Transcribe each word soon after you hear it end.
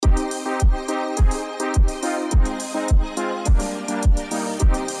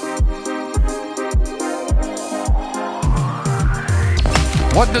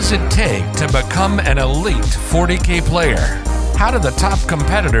What does it take to become an elite 40K player? How do the top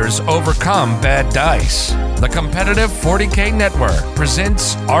competitors overcome bad dice? The Competitive 40K Network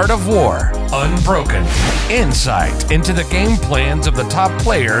presents Art of War, Unbroken. Insight into the game plans of the top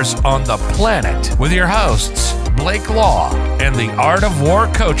players on the planet with your hosts, Blake Law and the Art of War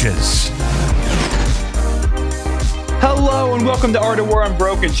coaches. Hello and welcome to Art of War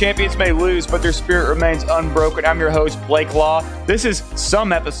Unbroken. Champions may lose, but their spirit remains unbroken. I'm your host, Blake Law. This is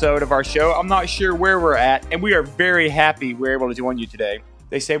some episode of our show. I'm not sure where we're at, and we are very happy we're able to join you today.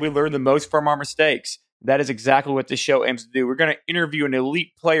 They say we learn the most from our mistakes. That is exactly what this show aims to do. We're going to interview an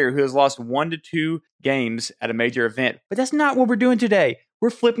elite player who has lost 1 to 2 games at a major event. But that's not what we're doing today. We're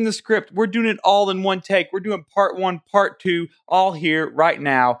flipping the script. We're doing it all in one take. We're doing part 1, part 2, all here right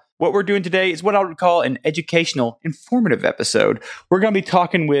now. What we're doing today is what I would call an educational, informative episode. We're going to be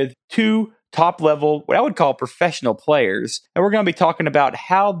talking with 2 top-level, what I would call professional players, and we're going to be talking about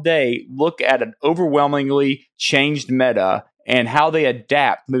how they look at an overwhelmingly changed meta and how they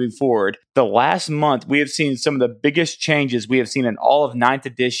adapt moving forward. The last month, we have seen some of the biggest changes we have seen in all of 9th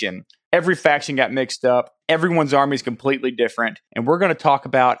edition. Every faction got mixed up. Everyone's army is completely different. And we're going to talk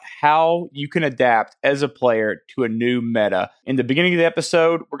about how you can adapt as a player to a new meta. In the beginning of the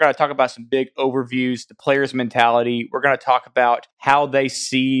episode, we're going to talk about some big overviews, the player's mentality. We're going to talk about how they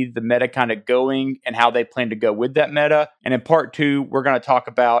see the meta kind of going and how they plan to go with that meta. And in part 2, we're going to talk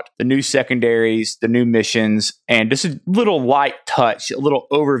about the new secondaries, the new missions, and just a little light touch, a little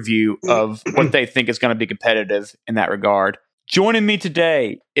overview of what they think is going to be competitive in that regard. Joining me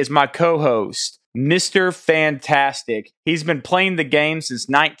today is my co-host, Mr. Fantastic. He's been playing the game since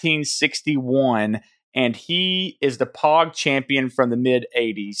 1961, and he is the POG champion from the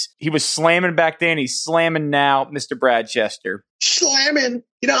mid-'80s. He was slamming back then. He's slamming now, Mr. Brad Chester. Slamming.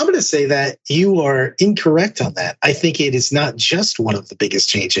 I'm going to say that you are incorrect on that. I think it is not just one of the biggest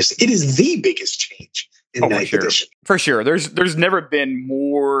changes. It is the biggest change in 9th edition. For sure. There's never been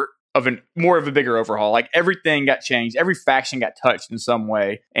more of a bigger overhaul. Like, everything got changed. Every faction got touched in some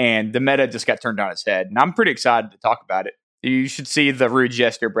way, and the meta just got turned on its head. And I'm pretty excited to talk about it. You should see the rude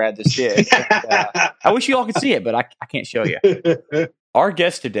gesture Brad just did. I wish you all could see it, but I can't show you. Our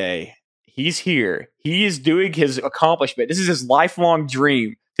guest today, he's here. He is doing his accomplishment. This is his lifelong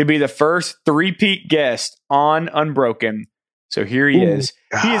dream to be the first three-peat guest on Unbroken. So here he is.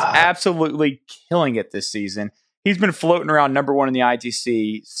 He is absolutely killing it this season. He's been floating around number 1 in the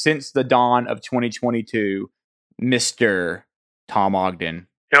IGC since the dawn of 2022, Mr. Tom Ogden.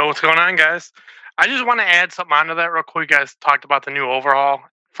 Yo, what's going on, guys? I just want to add something onto that real quick. You guys talked about the new overhaul.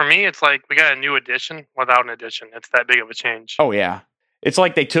 For me, it's like we got a new edition without an edition. It's that big of a change. Oh, yeah. It's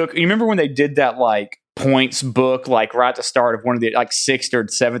like they took... You remember when they did that, like, points book, like, right at the start of one of the, like, 6th or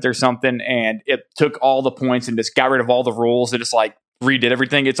 7th or something, and it took all the points and just got rid of all the rules and just, like, redid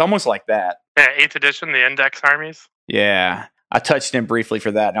everything? It's almost like that. Yeah, 8th edition, the index armies. Yeah. I touched him briefly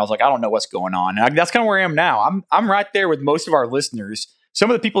for that, and I was like, I don't know what's going on. And that's kind of where I am now. I'm right there with most of our listeners. Some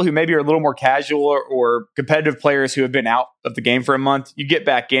of the people who maybe are a little more casual or competitive players who have been out of the game for a month, you get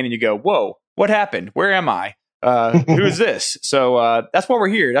back in and you go, whoa, what happened? Where am I? Who is this? So that's why we're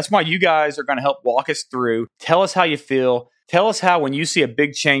here. That's why you guys are going to help walk us through. Tell us how you feel. Tell us how, when you see a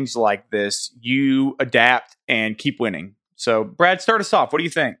big change like this, you adapt and keep winning. So, Brad, start us off. What do you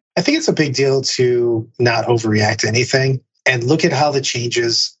think? I think it's a big deal to not overreact to anything and look at how the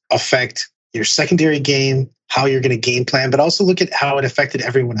changes affect your secondary game, how you're going to game plan, but also look at how it affected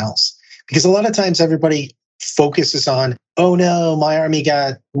everyone else. Because a lot of times everybody focuses on, oh no, my army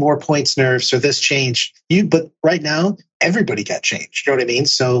got more points nerfs or this changed. But right now, everybody got changed. You know what I mean?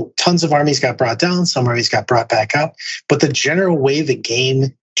 So tons of armies got brought down, some armies got brought back up. But the general way the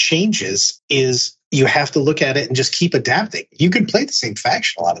game changes is you have to look at it and just keep adapting. You can play the same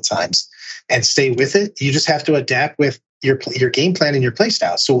faction a lot of times and stay with it. You just have to adapt with your game plan and your play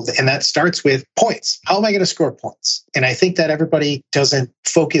style. So, and that starts with points. How am I going to score points? And I think that everybody doesn't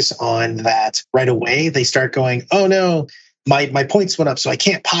focus on that right away. They start going, oh no, my points went up, so I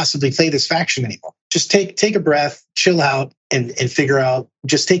can't possibly play this faction anymore. Just take a breath, chill out, and figure out,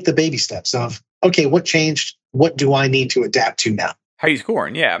 just take the baby steps of, okay, what changed? What do I need to adapt to now? How you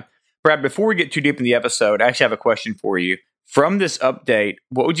scoring? Yeah. Brad, before we get too deep in the episode, I actually have a question for you. From this update,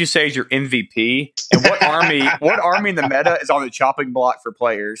 what would you say is your MVP? And what army in the meta is on the chopping block for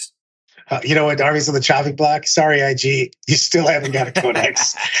players? You know what army's on the chopping block? Sorry, IG, you still haven't got a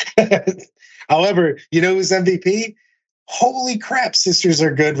codex. However, you know who's MVP? Holy crap, sisters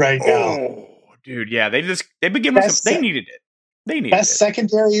are good right now. Oh, dude, yeah, they've been giving us. They needed it. Best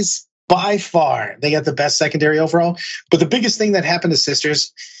secondaries by far. They got the best secondary overall. But the biggest thing that happened to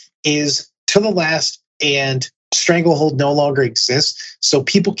sisters is to the last, and Stranglehold no longer exists, so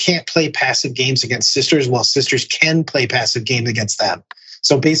people can't play passive games against sisters while sisters can play passive games against them.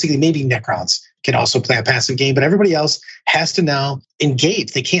 So basically, maybe Necrons can also play a passive game, but everybody else has to now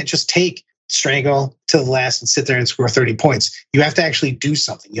engage. They can't just take Strangle to the last and sit there and score 30 points. You have to actually do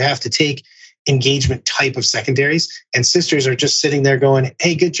something. You have to take engagement type of secondaries, and sisters are just sitting there going,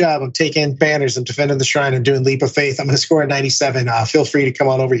 hey, good job. I'm taking banners. I'm defending the shrine. I'm doing Leap of Faith. I'm going to score a 97. Feel free to come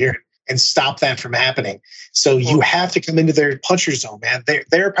on over here and stop that from happening. So you have to come into their puncher zone, man.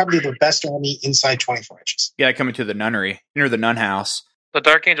 They're probably the best army inside 24 inches. Yeah, come into the nunnery, near the nun house. The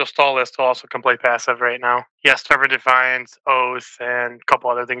Dark Angel stall list also can play passive right now. Yes, Stubborn Defiance, Oath, and a couple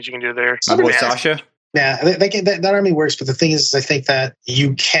other things you can do there. My boy Sasha? Yeah, that army works, but the thing is, I think that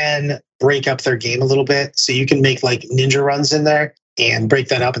you can break up their game a little bit. So you can make like ninja runs in there and break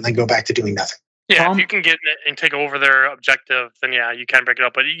that up and then go back to doing nothing. Yeah, Tom? if you can get it and take over their objective, then yeah, you can break it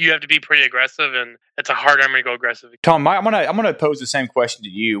up. But you have to be pretty aggressive, and it's a hard army to go aggressive. Tom, I'm gonna pose the same question to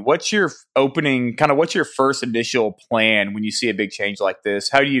you. What's your first initial plan when you see a big change like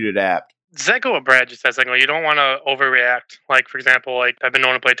this? How do you adapt? Does that go what Brad just said? You don't want to overreact. Like, for example, I've been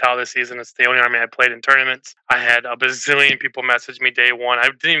known to play Tau this season. It's the only army I played in tournaments. I had a bazillion people message me day one. I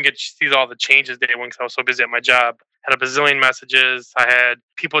didn't even get to see all the changes day one because I was so busy at my job. Had a bazillion messages. I had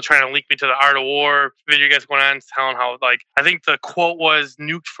people trying to link me to the Art of War video guys going on, telling how, I think the quote was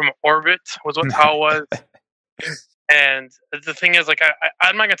nuked from orbit was what Tau was. And the thing is,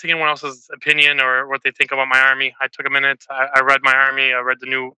 I'm not going to take anyone else's opinion or what they think about my army. I took a minute. I read my army. I read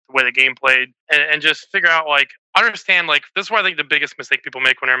the way the game played. And just figure out, understand, this is where I think the biggest mistake people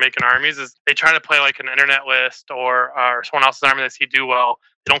make when they're making armies is they try to play, an internet list or someone else's army that they do well.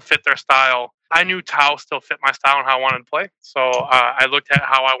 They don't fit their style. I knew Tau still fit my style and how I wanted to play. So I looked at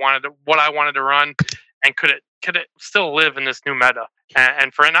what I wanted to run, and could it still live in this new meta?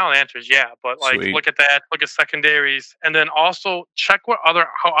 And for right now, the answer is yeah. But look at that, look at secondaries, and then also check how other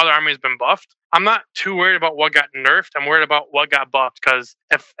armies been buffed. I'm not too worried about what got nerfed. I'm worried about what got buffed, because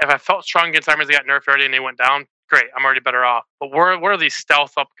if I felt strong against armies that got nerfed already and they went down, great, I'm already better off. But what are these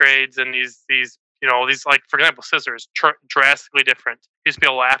stealth upgrades and these for example, Scissors, drastically different. It used to be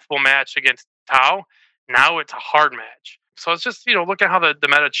a laughable match against Tau. Now it's a hard match. So it's just, look at how the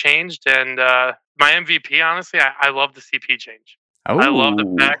meta changed. And my MVP, honestly, I love the CP change. Oh. I love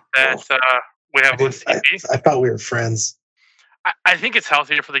the fact that we have one CP. I thought we were friends. I think it's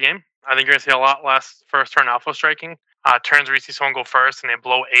healthier for the game. I think you're going to see a lot less first turn alpha striking. Turns where you see someone go first and they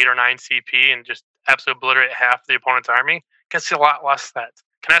blow 8 or 9 CP and just absolutely obliterate half the opponent's army. You can see a lot less of that.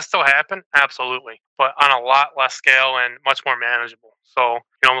 Can that still happen? Absolutely. But on a lot less scale and much more manageable. So,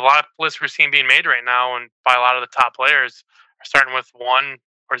 a lot of lists we're seeing being made right now, and by a lot of the top players, are starting with 1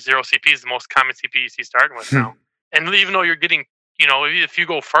 or 0 CP is the most common CP you see starting with now. And even though you're getting, if you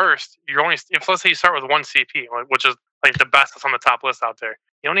go first, let's say you start with 1 CP, which is the best that's on the top list out there.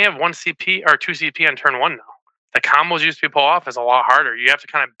 You only have 1 CP or 2 CP on turn 1 now. The combos used to be pulled off is a lot harder. You have to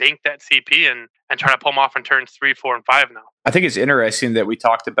kind of bank that CP and try to pull them off in turns 3, 4, and 5 now. I think it's interesting that we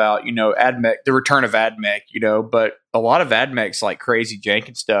talked about, AdMech, the return of AdMech, but a lot of AdMechs, like crazy jank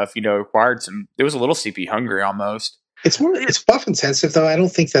and stuff, required it was a little CP hungry almost. It's buff intensive though. I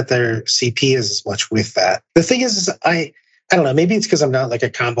don't think that their CP is as much with that. The thing is I don't know, maybe it's because I'm not a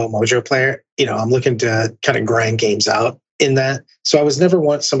combo mojo player. I'm looking to kind of grind games out in that. So I was never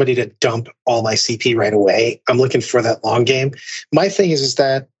want somebody to dump all my CP right away. I'm looking for that long game. My thing is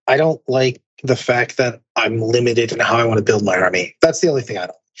that I don't like the fact that I'm limited in how I want to build my army. That's the only thing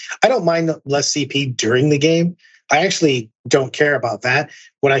I don't mind less CP during the game. I actually don't care about that.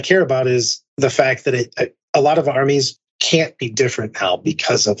 What I care about is the fact that a lot of armies can't be different now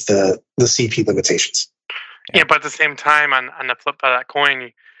because of the CP limitations. Yeah, but at the same time, on the flip of that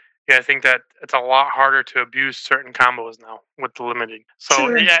coin, I think that it's a lot harder to abuse certain combos now with the limiting. So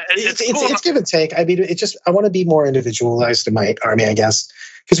sure. Yeah, it's give and take. I mean, I want to be more individualized in my army, I guess,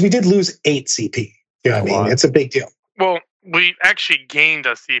 because we did lose 8 CP. You know what I mean? It's a big deal. Well, we actually gained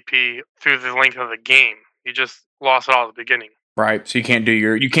a CP through the length of the game. You just lost it all at the beginning. Right. So you can't do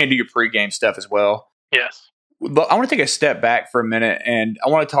your pregame stuff as well. Yes. I want to take a step back for a minute, and I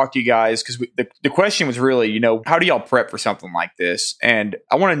want to talk to you guys because the question was really, how do y'all prep for something like this? And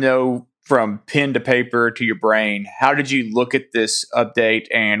I want to know from pen to paper to your brain, how did you look at this update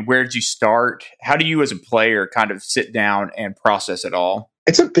and where did you start? How do you as a player kind of sit down and process it all?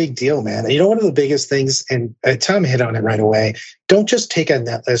 It's a big deal, man. One of the biggest things, and Tom hit on it right away, don't just take a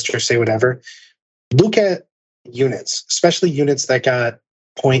net list or say whatever. Look at units, especially units that got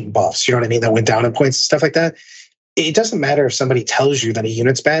point buffs, you know what I mean, that went down in points and stuff like that. It doesn't matter if somebody tells you that a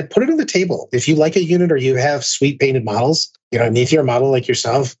unit's bad, put it on the table. If you like a unit or you have sweet painted models, You know what I mean? If you're a model like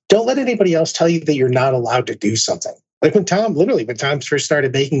yourself, don't let anybody else tell you that you're not allowed to do something. Like when Tom first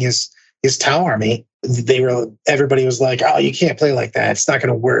started making his Tau army, everybody was like, "Oh, you can't play like that. It's not going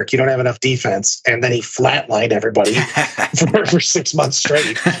to work. You don't have enough defense." And then he flatlined everybody for 6 months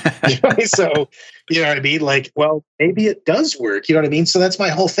straight. So, you know what I mean? Like, well, maybe it does work. You know what I mean? So that's my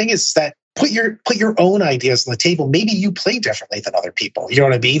whole thing is that put your own ideas on the table. Maybe you play differently than other people. You know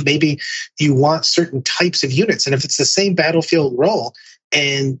what I mean? Maybe you want certain types of units. And if it's the same battlefield role,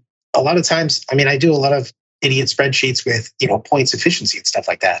 and a lot of times, I mean, I do a lot of idiot spreadsheets with, points efficiency and stuff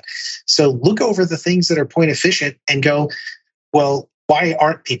like that. So look over the things that are point efficient and go, well, why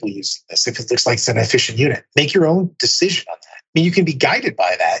aren't people using this if it looks like it's an efficient unit? Make your own decision on that. I mean, you can be guided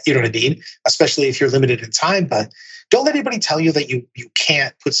by that, you know what I mean? Especially if you're limited in time, but don't let anybody tell you that you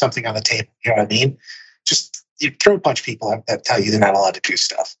can't put something on the table, you know what I mean? Just you throw a bunch of people that tell you they're not allowed to do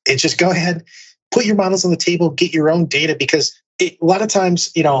stuff. And just go ahead, put your models on the table, get your own data, because a lot of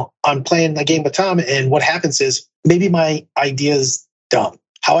times, I'm playing a game with Tom, and what happens is maybe my idea is dumb.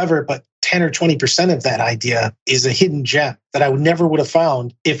 However, but 10 or 20% of that idea is a hidden gem that I never would have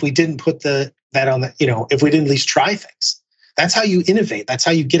found if we didn't put that on the, if we didn't at least try things. That's how you innovate. That's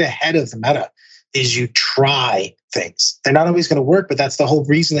how you get ahead of the meta, is you try things. They're not always going to work, but that's the whole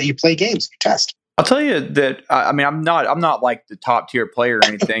reason that you play games. You test. I'll tell you that, I mean, I'm not like the top tier player or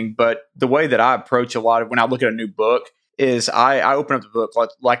anything, but the way that I approach a lot of when I look at a new book is I open up the book,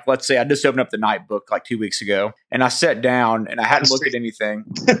 like let's say I just opened up the Night book like 2 weeks ago, and I sat down and I hadn't looked at anything,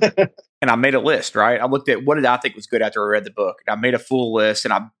 and I made a list, right? I looked at what did I think was good after I read the book, and I made a full list,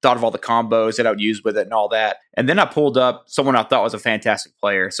 and I thought of all the combos that I would use with it and all that, and then I pulled up someone I thought was a fantastic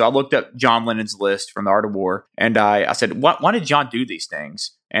player. So I looked up John Lennon's list from the Art of War, and I said, why did John do these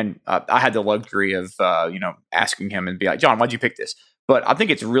things? And I had the luxury of asking him and be like, John, why'd you pick this? But I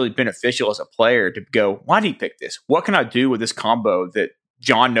think it's really beneficial as a player to go, why did he pick this? What can I do with this combo that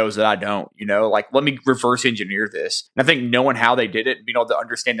John knows that I don't? Let me reverse engineer this. And I think knowing how they did it and being able to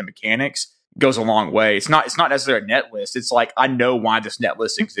understand the mechanics goes a long way. It's not necessarily a net list. It's like, I know why this net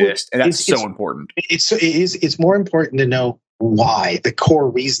list exists. And that's so important. It's more important to know why, the core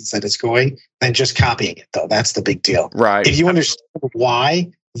reasons that it's going, than just copying it, though. That's the big deal. Right. If you understand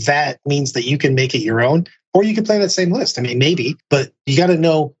why, that means that you can make it your own. Or you could play that same list. I mean, maybe, but you got to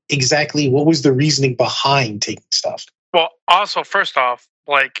know exactly what was the reasoning behind taking stuff. Well, also, first off,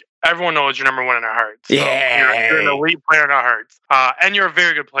 like, everyone knows you're number one in our hearts. So yeah. You're an elite player in our hearts. And you're a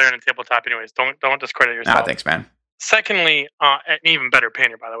very good player in the tabletop anyways. Don't discredit yourself. Nah, thanks, man. Secondly, an even better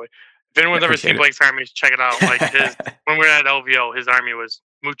painter, by the way. If anyone's ever seen Blake's army, check it out. Like when we were at LVO, his army was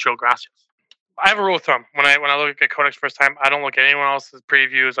mucho gracias. I have a rule of thumb. When I look at Codex first time, I don't look at anyone else's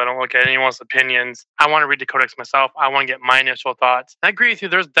previews. I don't look at anyone else's opinions. I want to read the Codex myself. I want to get my initial thoughts. I agree with you.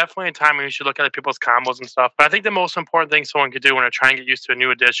 There's definitely a time when you should look at other people's combos and stuff. But I think the most important thing someone could do when they're trying to get used to a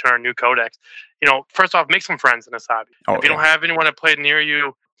new edition or a new Codex, first off, make some friends in this hobby. If you don't have anyone that played near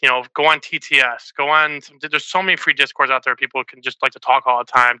you, go on TTS. There's so many free Discords out there. People can just like to talk all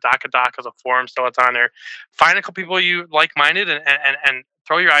the time. Doc is a forum, so it's on there. Find a couple people you like-minded and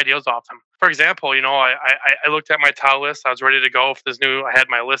throw your ideas off them. For example, I looked at my Tau list. I was ready to go for this new. I had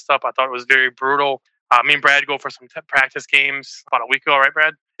my list up. I thought it was very brutal. Me and Brad go for some practice games about a week ago, right,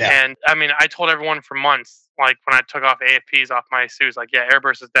 Brad? Yeah. And I mean, I told everyone for months, like when I took off AFPs off my suits, like, yeah,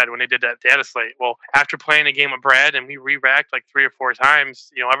 Airburst is dead when they did that data slate. Well, after playing a game with Brad and we re-racked like 3 or 4 times,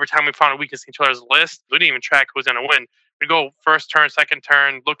 every time we found a weakness in each other's list, we didn't even track who was going to win. We go first turn, second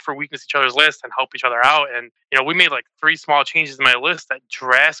turn, look for weakness in each other's list and help each other out. And, we made like 3 small changes in my list that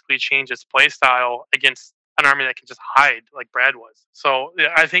drastically changed its play style against an army that can just hide like Brad was. So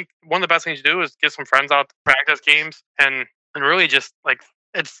I think one of the best things to do is get some friends out to practice games and really just like,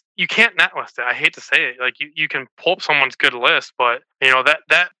 you can't net list it. I hate to say it. Like you can pull up someone's good list, but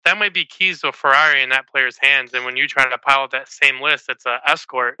that might be keys to a Ferrari in that player's hands. And when you try to pilot that same list, it's an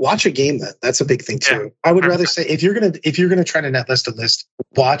escort. Watch a game then. That's a big thing too. Yeah. I would rather say if you're gonna try to net list a list,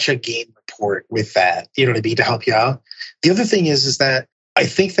 watch a game report with that. You know what I mean, to help you out. The other thing is that I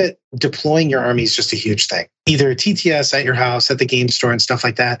think that deploying your army is just a huge thing. Either a TTS at your house, at the game store and stuff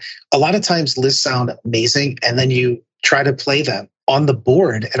like that. A lot of times lists sound amazing and then you try to play them on the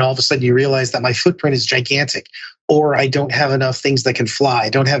board and all of a sudden you realize that my footprint is gigantic, or I don't have enough things that can fly. I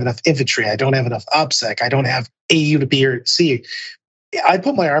don't have enough infantry. I don't have enough OPSEC. I don't have AU to B or C. I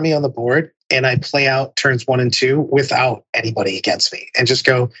put my army on the board and I play out turns 1 and 2 without anybody against me and just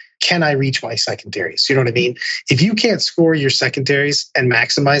go, can I reach my secondaries? You know what I mean? If you can't score your secondaries and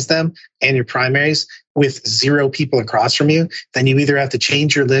maximize them and your primaries with 0 people across from you, then you either have to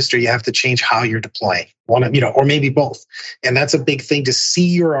change your list or you have to change how you're deploying. Or maybe both. And that's a big thing, to see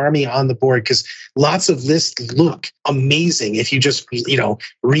your army on the board, because lots of lists look amazing if you just,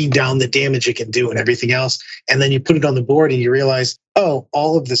 read down the damage it can do and everything else. And then you put it on the board and you realize, oh,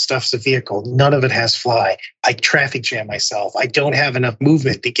 all of this stuff's a vehicle. None of it has fly. I traffic jam myself. I don't have enough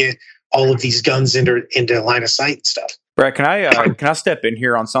movement to get all of these guns into line of sight and stuff. Brad, can I step in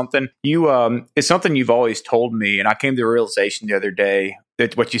here on something? It's something you've always told me, and I came to the realization the other day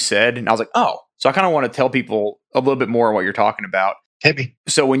that what you said, and I was like, oh, so I kind of want to tell people a little bit more of what you're talking about. Hit me.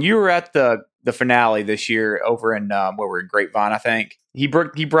 So when you were at the finale this year over in where we're in Grapevine, I think he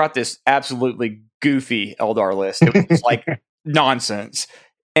brought this absolutely goofy Eldar list. It was like nonsense.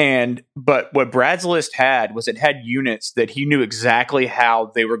 But what Brad's list had was it had units that he knew exactly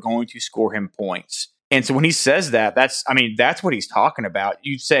how they were going to score him points. And so when he says that, that's what he's talking about.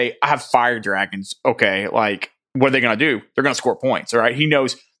 You'd say, I have fire dragons. Okay, like, what are they going to do? They're going to score points, all right? He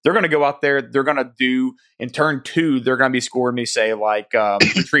knows they're going to go out there. They're going to do, in turn 2, they're going to be scoring me, say, like,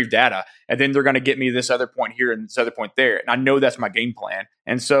 retrieve data. And then they're going to get me this other point here and this other point there. And I know that's my game plan.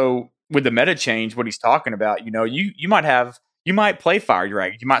 And so with the meta change, what he's talking about, you might play fire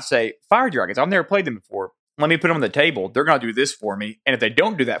dragons. You might say, fire dragons, I've never played them before. Let me put them on the table. They're going to do this for me. And if they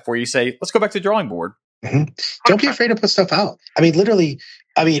don't do that for you, say, let's go back to the drawing board. Mm-hmm. Don't be afraid to put stuff out. We literally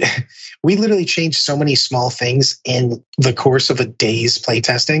changed so many small things in the course of a day's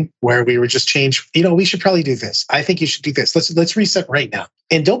playtesting where we were just changed. We should probably do this. I think you should do this. Let's reset right now.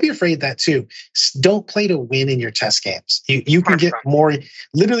 And don't be afraid of that too. Don't play to win in your test games. You can get more.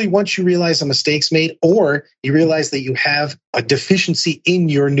 Literally, once you realize a mistake's made, or you realize that you have a deficiency in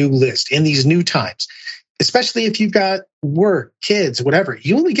your new list in these new times. Especially if you've got work, kids, whatever,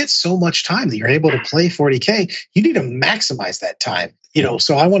 you only get so much time that you're able to play 40K. You need to maximize that time.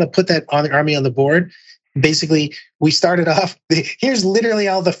 So I want to put that on the army on the board. Basically, we started off, here's literally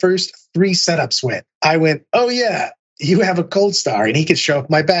how the first 3 setups went. I went, oh yeah, you have a cold star and he could show up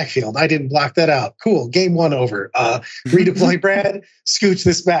my backfield. I didn't block that out. Cool. Game 1 over. Redeploy Brad, scooch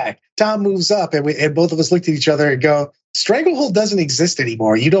this back. Tom moves up and both of us looked at each other and go, Stranglehold doesn't exist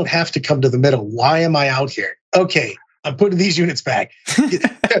anymore. You don't have to come to the middle. Why am I out here? Okay, I'm putting these units back.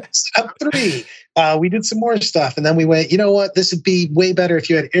 Step 3. We did some more stuff. And then we went, you know what? This would be way better if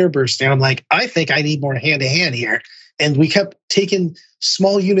you had airburst. And I'm like, I think I need more hand-to-hand here. And we kept taking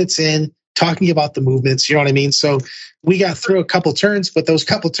small units in, talking about the movements, you know what I mean? So we got through a couple turns, but those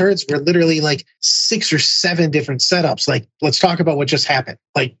couple turns were literally like 6 or 7 different setups. Like, let's talk about what just happened.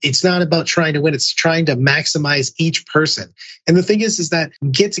 Like, it's not about trying to win. It's trying to maximize each person. And the thing is that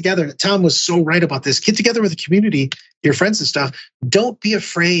get together. Tom was so right about this. Get together with the community, your friends and stuff. Don't be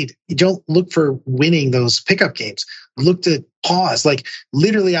afraid. You don't look for winning those pickup games. Look to pause. Like,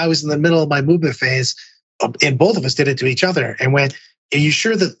 literally, I was in the middle of my movement phase, and both of us did it to each other and went, are you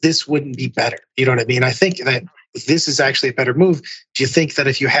sure that this wouldn't be better? You know what I mean? I think that this is actually a better move. Do you think that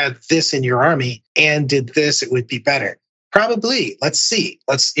if you had this in your army and did this, it would be better? Probably. Let's see.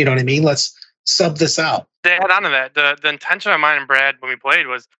 You know what I mean? Let's sub this out. To add on to that, the intention of mine and Brad when we played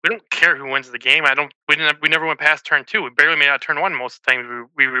was we don't care who wins the game. We never went past turn 2. We barely made out turn 1 most of the time.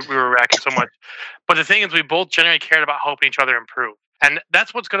 We were racking so much. But the thing is, we both generally cared about helping each other improve. And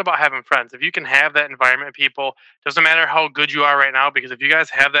that's what's good about having friends. If you can have that environment, people, doesn't matter how good you are right now, because if you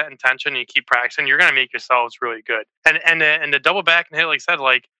guys have that intention and you keep practicing, you're going to make yourselves really good. And the double back and hit, like I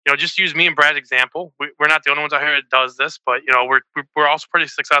said, just use me and Brad's example. We're not the only ones out here that does this, but we're also pretty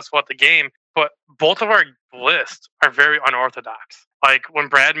successful at the game. But both of our lists are very unorthodox. Like when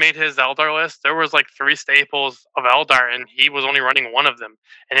Brad made his Eldar list, there was like 3 staples of Eldar, and he was only running 1 of them.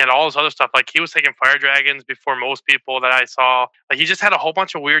 And he had all this other stuff. Like he was taking fire dragons before most people that I saw. Like he just had a whole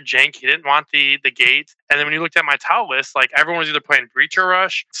bunch of weird jank. He didn't want the gate. And then when you looked at my Tau list, like everyone was either playing Breacher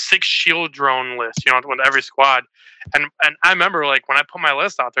Rush, 6 shield drone list, with every squad. And I remember like when I put my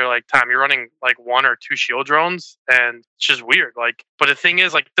list out there, like, Tom, you're running like 1 or 2 shield drones, and it's just weird. Like, but the thing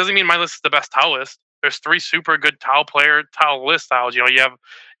is, like, doesn't mean my list is the best Tau list. There's 3 super good Tau list styles. You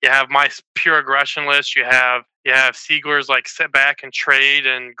have my pure aggression list. You have Siegler's like sit back and trade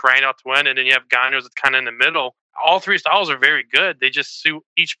and grind out to win, and then you have Ganyo's that's kind of in the middle. All 3 styles are very good. They just suit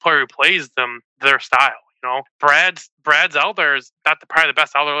each player who plays them their style. Brad's Elder is not probably the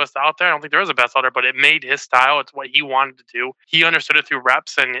best Elder list out there. I don't think there is a best Elder, but it made his style. It's what he wanted to do. He understood it through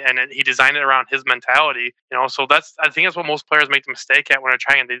reps, and he designed it around his mentality. So I think that's what most players make the mistake at when they're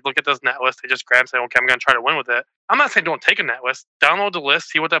trying. They look at this net list, they just grab and say, okay, I'm going to try to win with it. I'm not saying don't take a net list. Download the list,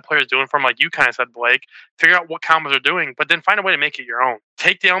 see what that player is doing from, like you kind of said, Blake. Figure out what combos they're doing, but then find a way to make it your own.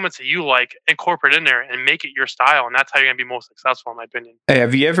 Take the elements that you like, incorporate in there, and make it your style, and that's how you're going to be most successful, in my opinion. Hey,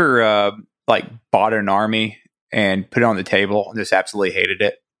 have you ever bought an army and put it on the table and just absolutely hated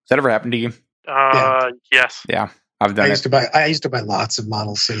it? Has that ever happened to you? Yes. Yeah, I've done it. I used to buy lots of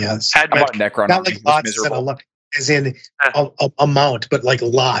models, so yes. I bought Necron. Not like lots, as in amount, but like a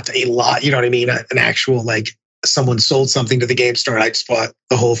lot. You know what I mean? An actual, like, someone sold something to the game store and I just bought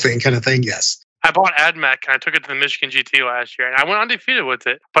the whole thing kind of thing, yes. I bought AdMech and I took it to the Michigan GT last year, and I went undefeated with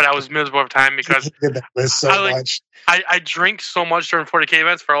it, but I was miserable over time because I drink so much during 40K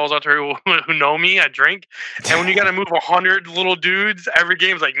events. For all those out there who know me, I drink, and when you got to move 100 little dudes, every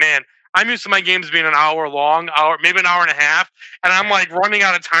game's like, man, I'm used to my games being an hour long, maybe an hour and a half, and I'm like running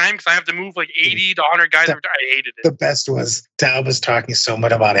out of time because I have to move like 80 to 100 guys every time. I hated it. The best was Dal was talking so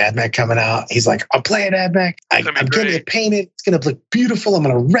much about AdMech coming out. He's like, I'm playing AdMech. I'm going to paint it. It's going to look beautiful. I'm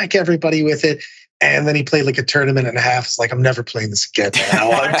going to wreck everybody with it. And then he played like a tournament and a half. It's like, I'm never playing this again.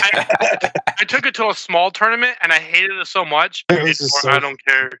 I took it to a small tournament and I hated it so much. I don't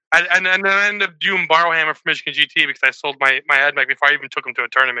care. And then I ended up doing Borrowhammer for Michigan GT because I sold my AdMech before I even took him to a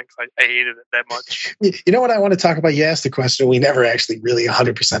tournament because I hated it that much. You know what I want to talk about? You asked the question. We never actually really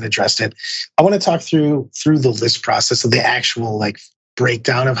 100% addressed it. I want to talk through the list process of the actual like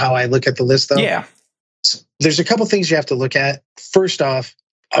breakdown of how I look at the list, though. Yeah. So there's a couple things you have to look at. First off,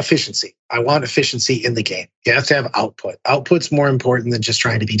 efficiency. I want efficiency in the game. You have to have output. Output's more important than just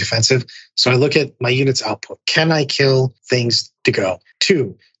trying to be defensive. So I look at my unit's output. Can I kill things to go?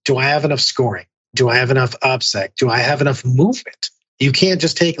 2, do I have enough scoring? Do I have enough OBSEC? Do I have enough movement? You can't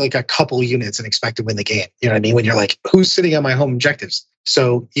just take like a couple units and expect to win the game. You know what I mean? When you're like, who's sitting on my home objectives?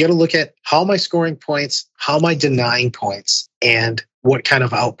 So you got to look at how am I scoring points? How am I denying points? And what kind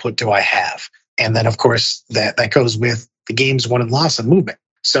of output do I have? And then, of course, that goes with the game's won and lost and movement.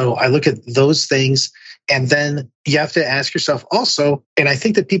 So I look at those things, and then you have to ask yourself also, and I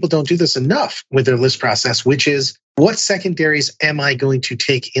think that people don't do this enough with their list process, which is what secondaries am I going to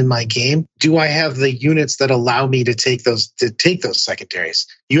take in my game? Do I have the units that allow me to take those secondaries?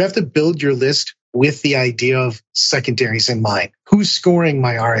 You have to build your list with the idea of secondaries in mind. Who's scoring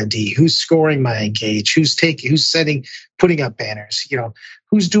my R&D? Who's scoring my engage? Who's putting up banners?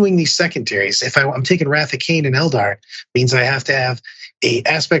 Who's doing these secondaries? If I'm taking Wrath of Cain and Eldar, means I have to have a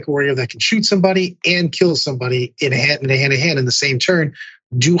aspect warrior that can shoot somebody and kill somebody in a hand-to-hand in the same turn.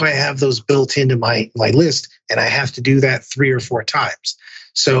 Do I have those built into my list? And I have to do that 3 or 4 times.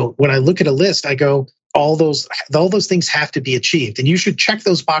 So when I look at a list, I go, all those things have to be achieved, and you should check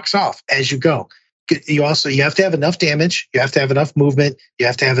those boxes off as you go. You have to have enough damage. You have to have enough movement. You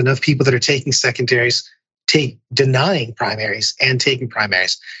have to have enough people that are taking secondaries, denying primaries, and taking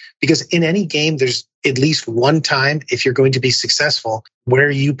primaries. Because in any game, there's at least one time, if you're going to be successful, where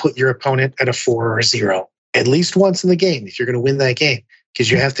you put your opponent at a 4 or a 0. At least once in the game, if you're going to win that game. Because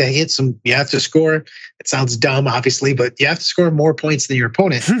you have to score. It sounds dumb, obviously, but you have to score more points than your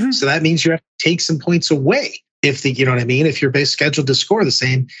opponent. So that means you have to take some points away. You know what I mean? If you're scheduled to score the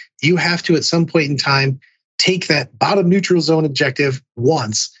same, you have to, at some point in time, take that bottom neutral zone objective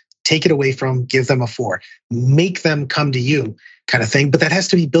once, take it away from, give them a 4, make them come to you kind of thing. But that has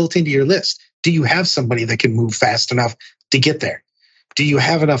to be built into your list. Do you have somebody that can move fast enough to get there? Do you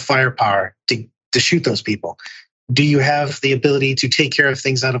have enough firepower to shoot those people? Do you have the ability to take care of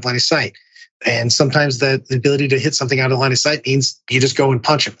things out of line of sight? And sometimes the ability to hit something out of line of sight means you just go and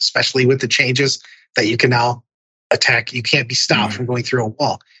punch them, especially with the changes that you can now attack. You can't be stopped from going through a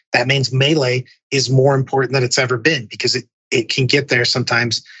wall. That means melee is more important than it's ever been because it can get there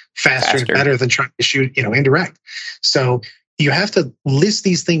sometimes faster and better than trying to shoot, indirect. So you have to list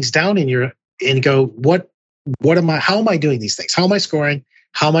these things down and go, how am I doing these things? How am I scoring?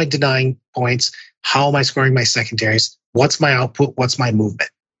 How am I denying points? How am I scoring my secondaries? What's my output? What's my movement?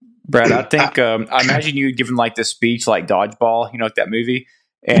 Brad, I think I imagine you given like this speech like Dodgeball, like that movie.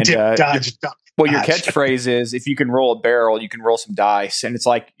 And dodge. Your catchphrase is, if you can roll a barrel, you can roll some dice. And it's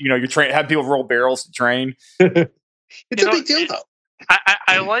like, you're have people roll barrels to train. It's a big deal, though.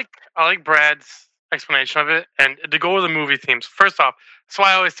 I like Brad's explanation of it. And to go with the movie themes, first off, that's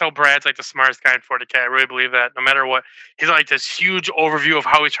why I always tell Brad's like the smartest guy in 40K. I really believe that no matter what, he's like this huge overview of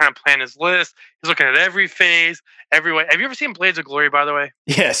how he's trying to plan his list. He's looking at every phase, every way. Have you ever seen Blades of Glory, by the way?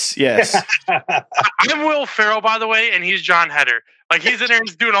 Yes. I'm Will Ferrell, by the way, and he's John Heder. Like, he's in there and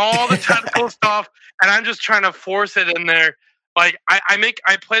he's doing all the technical stuff, and I'm just trying to force it in there. Like, I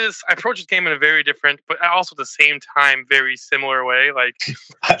approach this game in a very different, but also at the same time, very similar way. Like,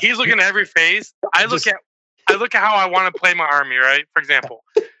 he's looking at every phase. I look at how I want to play my army, right? For example,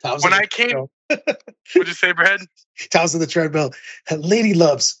 when I came, what'd you say, Brad? Towels on the treadmill. Lady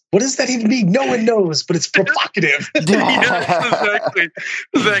loves. What does that even mean? No one knows, but it's provocative. Yes,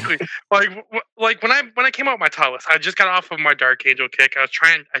 exactly. Like when I came out with my tile list, I just got off of my Dark Angel kick. I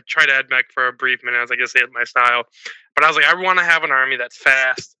tried to add mech for a brief minute. I was like, I guess hit my style, but I was like, I want to have an army that's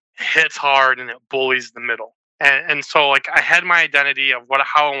fast, hits hard, and it bullies the middle. And so like I had my identity of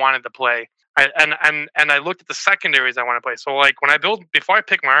how I wanted to play. And I looked at the secondaries I want to play. So like before I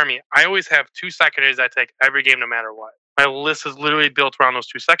pick my army, I always have 2 secondaries I take every game no matter what. My list is literally built around those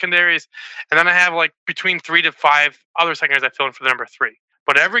 2 secondaries. And then I have like between 3 to 5 other secondaries I fill in for the number 3.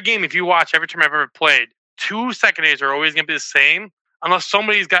 But every game, if you watch, every time I've ever played, 2 secondaries are always going to be the same. Unless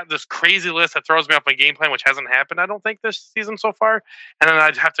somebody's got this crazy list that throws me off my game plan, which hasn't happened, I don't think, this season so far. And then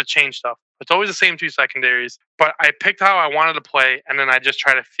I'd have to change stuff. It's always the same 2 secondaries. But I picked how I wanted to play, and then I just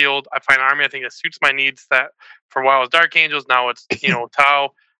try to field. I find an army I think that suits my needs. That for a while it was Dark Angels, now it's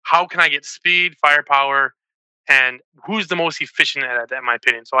Tau. How can I get speed, firepower, and who's the most efficient at that, in my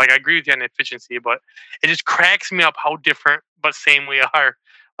opinion? So like I agree with you on efficiency, but it just cracks me up how different but same we are.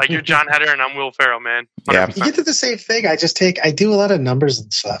 Like you're John Heder and I'm Will Ferrell, man. 100%. Yeah, you do the same thing. I do a lot of numbers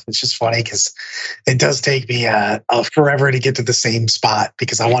and stuff. It's just funny because it does take me forever to get to the same spot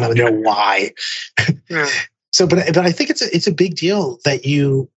because I want to know why. Yeah. So, but I think it's a big deal that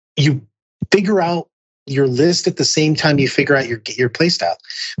you figure out your list at the same time you figure out your play style,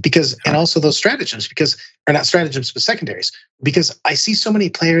 and also those stratagems or not stratagems but secondaries, because I see so many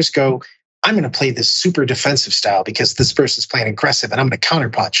players go, I'm going to play this super defensive style because this person's playing aggressive and I'm going to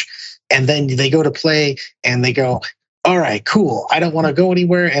counterpunch. And then they go to play and they go, all right, cool. I don't want to go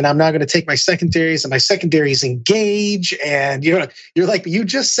anywhere and I'm not going to take my secondaries, and my secondaries engage. And you're like, you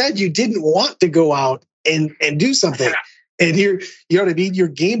just said you didn't want to go out and do something. And you know what I mean? Your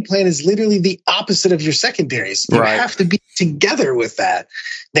game plan is literally the opposite of your secondaries. You have to be together with that.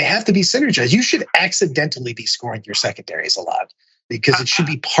 They have to be synergized. You should accidentally be scoring your secondaries a lot because it should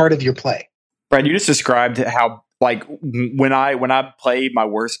be part of your play. Brad, you just described how, like, when I play my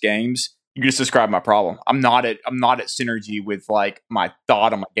worst games, you just described my problem. I'm not at synergy with like my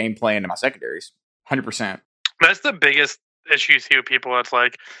thought on my game plan and my secondaries. 100%. That's the biggest issue you see with people. It's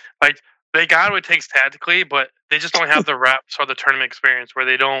like they got what it takes tactically, but they just don't have the reps or the tournament experience where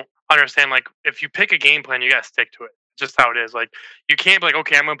they don't understand. Like, if you pick a game plan, you got to stick to it. Just how it is. Like, you can't be like,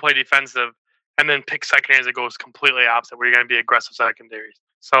 okay, I'm going to play defensive, and then pick secondaries that goes completely opposite, where you're going to be aggressive secondaries.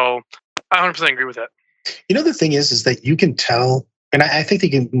 So I 100% agree with that. You know, the thing is that you can tell, and I think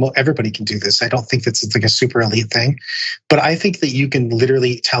everybody can do this. I don't think that's like a super elite thing, but I think that you can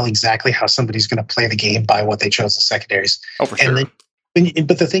literally tell exactly how somebody's going to play the game by what they chose as secondaries. Oh, for sure.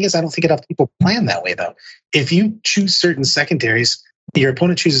 But the thing is, I don't think enough people plan that way, though. If you choose certain secondaries, your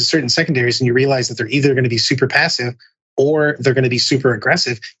opponent chooses certain secondaries, and you realize that they're either going to be super passive or they're going to be super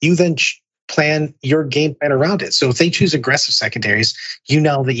aggressive, you then plan your game plan around it. So if they choose aggressive secondaries, you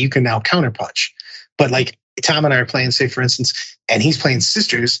know that you can now counterpunch. But like Tom and I are playing, say, for instance, and he's playing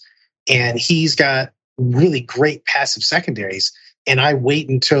Sisters, and he's got really great passive secondaries, and I wait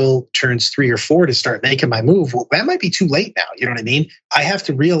until turns 3 or 4 to start making my move. Well, that might be too late now. You know what I mean? I have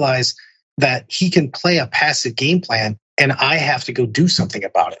to realize that he can play a passive game plan, and I have to go do something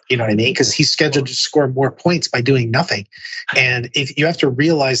about it. You know what I mean? Because he's scheduled to score more points by doing nothing. And if you have to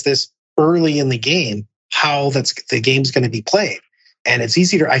realize this early in the game, how the game's going to be played. And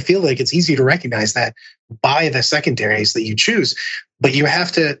I feel like it's easy to recognize that by the secondaries that you choose, but you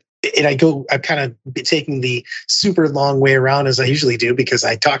have to, and I'm kind of taking the super long way around as I usually do because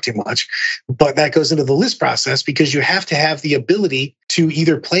I talk too much, but that goes into the list process because you have to have the ability to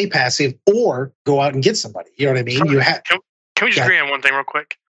either play passive or go out and get somebody. You know what I mean? Can we just agree on one thing real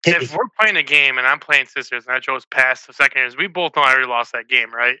quick? If we're playing a game and I'm playing Sisters and I chose passive secondaries, we both know I already lost that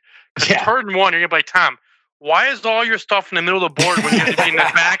game, right? Because turn 1, you're going to be like, Tom, why is all your stuff in the middle of the board when you're in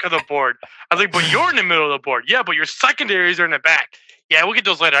the back of the board? I was like, but you're in the middle of the board. Yeah, but your secondaries are in the back. Yeah, we'll get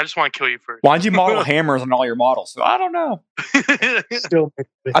those later. I just want to kill you first. Why'd you model hammers on all your models? So I don't know.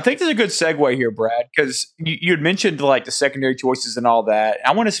 I think there's a good segue here, Brad, because you had mentioned like the secondary choices and all that.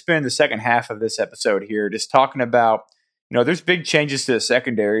 I want to spend the second half of this episode here just talking about, there's big changes to the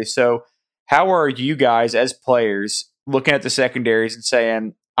secondary. So How are you guys as players looking at the secondaries and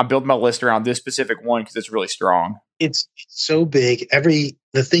saying, I'm building my list around this specific one because it's really strong? It's so big.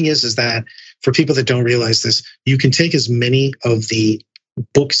 The thing is that for people that don't realize this, you can take as many of the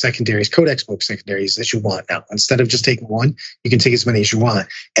book secondaries, codex book secondaries as you want now. Instead of just taking one, you can take as many as you want.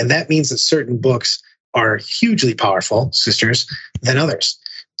 And that means that certain books are hugely powerful, sisters, than others.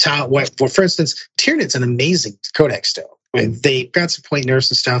 For instance, Tyrannid's an amazing codex still. They've got some point nerfs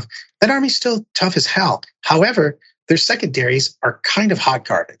and stuff. That army's still tough as hell. However, their secondaries are kind of hot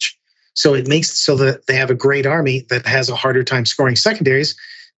garbage. So it makes so that they have a great army that has a harder time scoring secondaries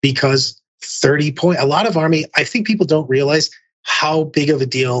because 30 point. A lot of army, I think people don't realize how big of a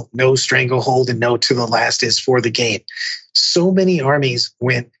deal no stranglehold and no to the last is for the game. So many armies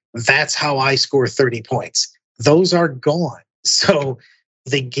went, that's how I score 30 points. Those are gone. So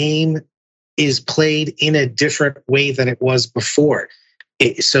the game is played in a different way than it was before.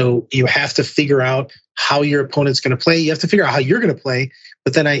 So you have to figure out how your opponent's going to play. You have to figure out how you're going to play.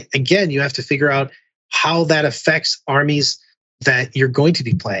 But then you have to figure out how that affects armies that you're going to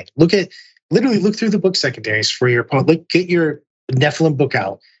be playing. Literally look through the book secondaries for your opponent. Get your Nephilim book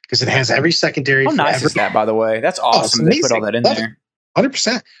out because it has every secondary. How nice is that, by the way? That's awesome. They put all that in there.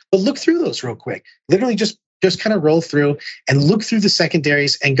 100%. But look through those real quick. Literally just kind of roll through and look through the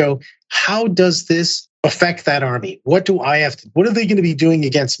secondaries and go, how does this affect that army? What are they going to be doing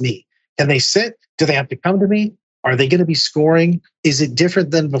against me? Can they sit? Do they have to come to me? Are they going to be scoring? Is it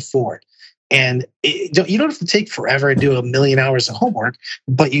different than before? And you don't have to take forever and do 1,000,000 hours of homework,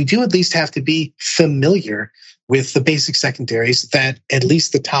 but you do at least have to be familiar with the basic secondaries that at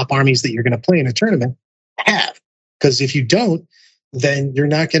least the top armies that you're going to play in a tournament have. Because if you don't, then you're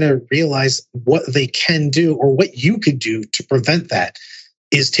not going to realize what they can do or what you could do to prevent that.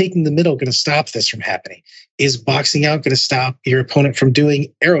 Is taking the middle going to stop this from happening? Is boxing out going to stop your opponent from doing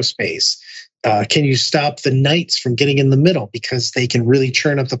aerospace? Can you stop the knights from getting in the middle because they can really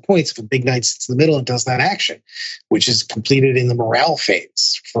churn up the points if a big knight sits in the middle and does that action, which is completed in the morale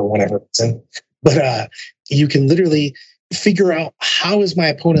phase for whatever reason. But you can literally figure out how is my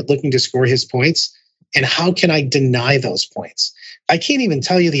opponent looking to score his points and how can I deny those points? I can't even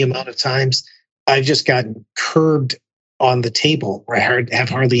tell you the amount of times I've just gotten curbed on the table where I have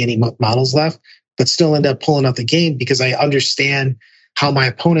hardly any models left, but still end up pulling out the game because I understand how my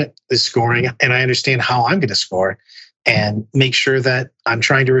opponent is scoring and I understand how I'm going to score and make sure that I'm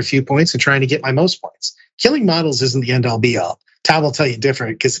trying to refute points and trying to get my most points. Killing models isn't the end all be all. Tom will tell you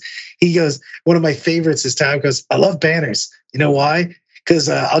different because he goes, one of my favorites is Tom goes, I love banners. You know why? Because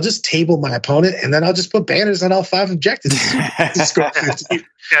I'll just table my opponent and then I'll just put banners on all 5 objectives.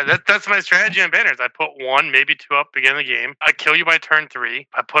 Yeah, that's my strategy on banners. I put 1, maybe 2 up beginning of the game. I kill you by turn 3.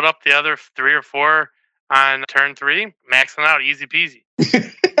 I put up the other 3 or 4 on turn 3, maxing out, easy peasy.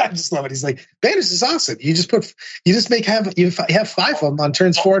 I just love it. He's like, banners is awesome. You have 5 of them on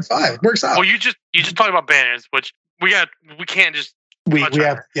turns 4 and 5. It works out. Well, you just talked about banners, which we can't just. We have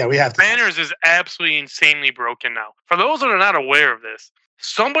to. Banners is absolutely insanely broken now. For those that are not aware of this,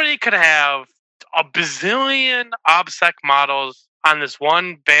 somebody could have a bazillion OBSEC models on this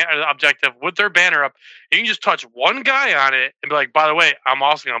one objective with their banner up. You can just touch one guy on it and be like, by the way, I'm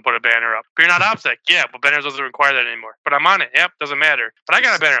also going to put a banner up. But you're not OBSEC. Yeah, but banners doesn't require that anymore. But I'm on it. Yep, doesn't matter. But I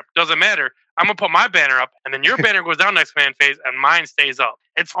got a banner up. Doesn't matter. I'm going to put my banner up, and then your banner goes down next command phase, and mine stays up.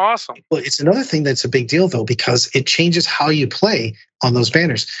 It's awesome. Well, it's another thing that's a big deal, though, because it changes how you play on those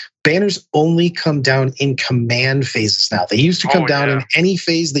banners. Banners only come down in command phases now. They used to come down in any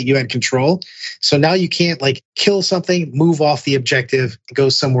phase that you had control. So now you can't kill something, move off the objective, go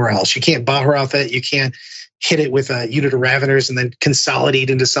somewhere else. You can't Baharat it. You can't hit it with a unit of Raveners and then consolidate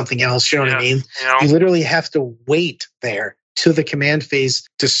into something else. You know what I mean? You literally have to wait there to the command phase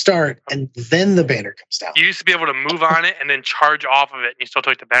to start, and then the banner comes down. You used to be able to move on it and then charge off of it, and you still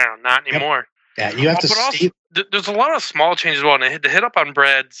took the banner. Not anymore. Yeah, you have to. But also, there's a lot of small changes as well. And to hit up on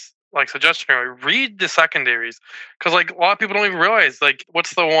Brad's suggestion, read the secondaries, because a lot of people don't even realize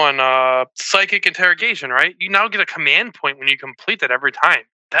what's the one psychic interrogation, right? You now get a command point when you complete that every time.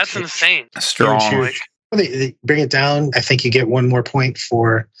 That's insane. Strong. They bring it down. I think you get 1 more point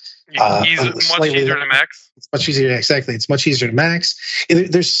for. Much easier to max. It's much easier. Exactly. It's much easier to max.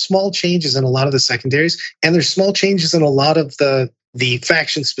 There's small changes in a lot of the secondaries, and there's small changes in a lot of the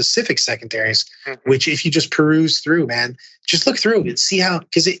faction specific secondaries, which if you just peruse through, man, just look through and see how,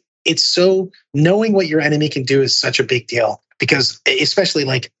 because it's so, knowing what your enemy can do is such a big deal, because especially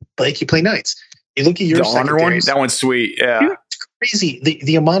you play knights. You look at your honor one. That one's sweet. Yeah. It's crazy.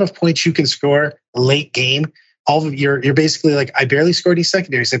 The amount of points you can score late game. You're basically I barely scored any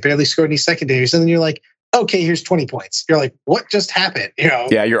secondaries. And then you're like, okay, here's 20 points. You're like, what just happened?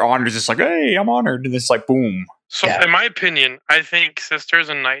 Yeah, your honor is just like, hey, I'm honored. And it's like, boom. So, in my opinion, I think Sisters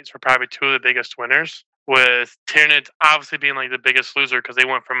and Knights were probably two of the biggest winners, with Tyranids obviously being like the biggest loser because they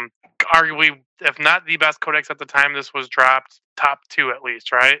went from arguably, if not the best codex at the time this was dropped, top 2 at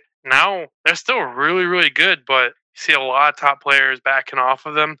least, right? Now, they're still really, really good, but you see a lot of top players backing off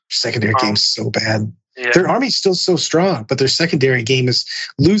of them. Secondary game's so bad. Yeah. Their army's still so strong, but their secondary game is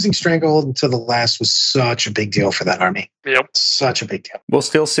losing Stranglehold until the last was such a big deal for that army. Yep. Such a big deal. We'll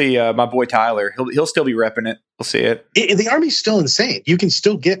still see my boy Tyler. He'll still be repping it. We'll see it. The army's still insane. You can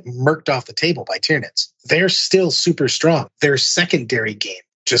still get murked off the table by Tyranids. They're still super strong. Their secondary game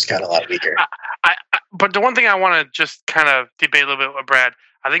just got a lot weaker. But the one thing I want to just kind of debate a little bit with Brad,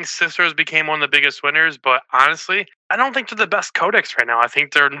 I think Sisters became one of the biggest winners, but honestly, I don't think they're the best codex right now. I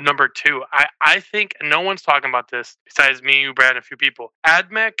think they're number 2. I think no one's talking about this besides me, you, Brad, and a few people.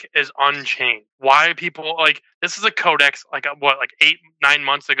 AdMech is unchained. Why people this is a codex like 8-9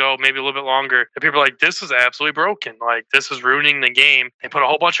 months ago, maybe a little bit longer. And people are like, this is absolutely broken. Like, this is ruining the game. They put a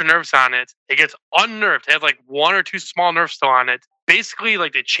whole bunch of nerfs on it. It gets unnerved. They have like 1 or 2 small nerfs still on it. Basically,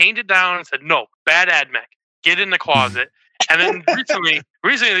 like they chained it down and said, no, bad AdMech. Get in the closet. And then recently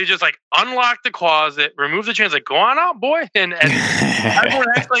they just like unlocked the closet, removed the chains, like go on out, boy, and everyone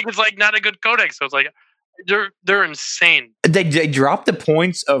acts like it's like not a good codex. So it's like they're insane. They dropped the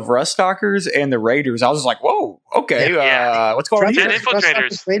points of Ruststalkers and the Raiders. I was just like, whoa, okay, what's going on here? And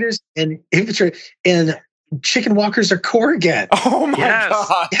Infiltrators, Raiders, and Infiltrators, and Chicken Walkers are core again. Oh my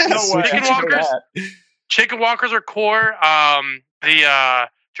god! Yes. No way. Chicken Walkers are core. The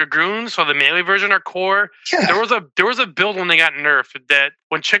Dragoons, so the melee version, are core. Yeah. There was a build when they got nerfed that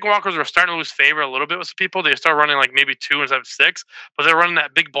when Chicken Walkers were starting to lose favor a little bit with some people, they started running like maybe 2 instead of 6, but they're running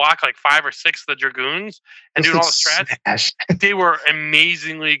that big block like 5 or 6 of the Dragoons and doing all the strats. They were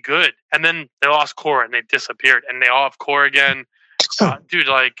amazingly good, and then they lost core and they disappeared, and they all have core again. Dude,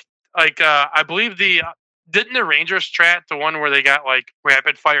 I believe didn't the Ranger strat, the one where they got like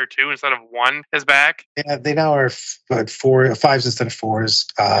rapid fire 2 instead of 1, is back? Yeah, they now are 5s instead of 4s.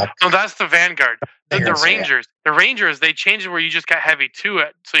 No, that's the Vanguard. The Rangers. Yeah. The Rangers, they changed it where you just got heavy 2,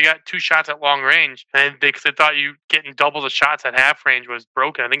 so you got 2 shots at long range, and because they thought you getting double the shots at half range was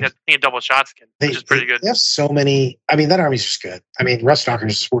broken. I think that's double shots again, which is pretty good. They have so many. I mean, that army's just good. I mean,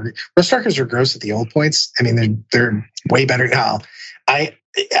 Ruststalkers were gross at the old points. I mean, they're way better now.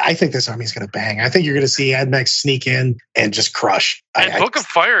 I think this army's going to bang. I think you're going to see AdMech sneak in and just crush. And Book of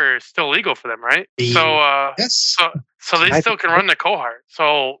Fire is still legal for them, right? Yes. So they still can run the cohort.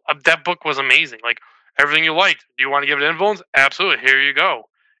 So that book was amazing. Like everything you liked. Do you want to give it influence? Absolutely. Here you go.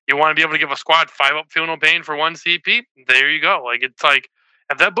 You want to be able to give a squad 5 up, feel no pain for 1 CP? There you go. Like it's like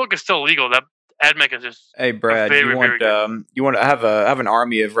if that book is still legal, that AdMech is just. Hey Brad, you want to have an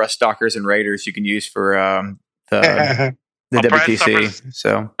army of Ruststalkers and Raiders you can use for the WTC.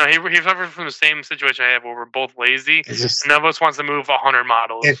 So he suffers from the same situation I have, where we're both lazy. None of us wants to move 100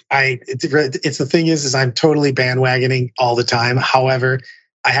 models. It's the thing is I'm totally bandwagoning all the time. However,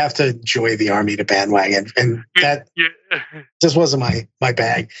 I have to enjoy the army to bandwagon, and that just wasn't my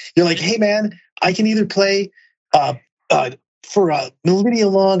bag. You're like, hey man, I can either play for a millennia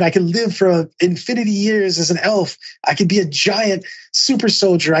long. I can live for infinity years as an elf. I could be a giant super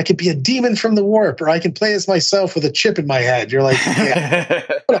soldier. I could be a demon from the warp, or I can play as myself with a chip in my head. You're like, yeah,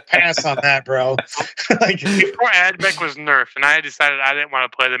 put a pass on that, bro. Before AdMech was nerfed, and I decided I didn't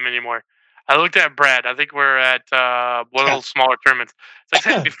want to play them anymore. I looked at Brad. I think we're at one of those smaller tournaments. So I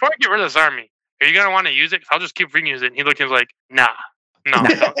said, before I get rid of this army, are you going to want to use it? Because I'll just keep reusing it. And he looked and was like, nah,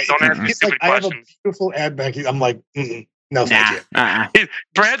 don't ask me stupid questions. I have a beautiful AdMech. I'm like, no, thank you.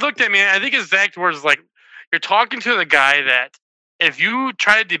 Brad looked at me, and I think his exact words was like, you're talking to the guy that if you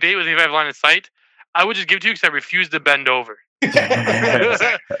try to debate with me if I have line of sight, I would just give it to you because I refuse to bend over. And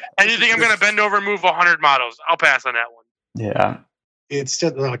you think I'm going to bend over and move 100 models? I'll pass on that one. Yeah. It's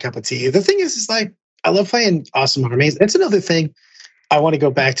still not a cup of tea. The thing is like, I love playing awesome armies. That's another thing I want to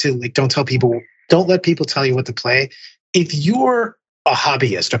go back to. Like, don't let people tell you what to play. If you're a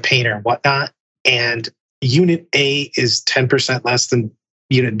hobbyist, a painter, whatnot, and Unit A is 10% less than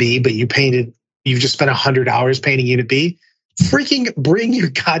Unit B, but you've just spent 100 hours painting Unit B, freaking bring your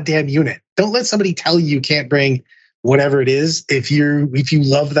goddamn unit. Don't let somebody tell you can't bring whatever it is if you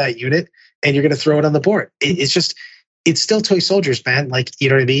love that unit and you're going to throw it on the board. It's still toy soldiers, man. Like, you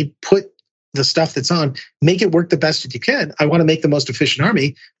know what I mean? Put the stuff that's on, make it work the best that you can. I want to make the most efficient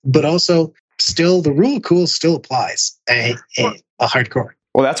army, but also still the rule of cool still applies. A hardcore.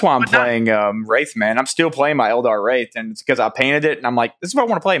 Well, that's why I'm playing Wraith, man. I'm still playing my Eldar Wraith, and it's because I painted it, and I'm like, this is what I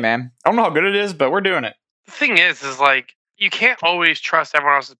want to play, man. I don't know how good it is, but we're doing it. The thing is like, you can't always trust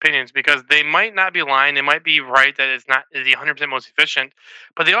everyone else's opinions because they might not be lying. They might be right that it's not the 100% most efficient,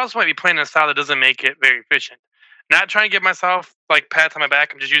 but they also might be playing in a style that doesn't make it very efficient. Not trying to give myself like pats on my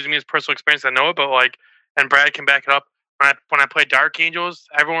back. I'm just using me as personal experience. I know it, but like, and Brad can back it up. When I played Dark Angels,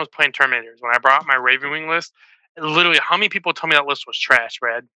 everyone was playing Terminators. When I brought my Ravenwing list, literally, how many people told me that list was trash,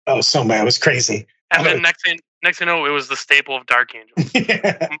 Brad? Oh, so man, it was crazy. And then next thing you know, it was the staple of Dark Angels.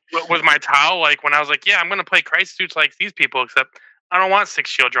 With my Tau, like when I was like, yeah, I'm going to play Crisis Suits like these people, except I don't want 6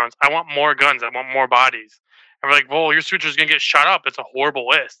 shield drones. I want more guns. I want more bodies. And we're like, well, your Suiture's going to get shut up. It's a horrible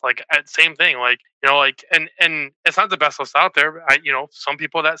list. Like, same thing. Like, you know, like, and it's not the best list out there. Some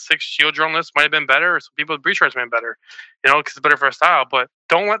people that 6 shield drone list might have been better, or some people with breach rats might have been better, because it's better for a style. But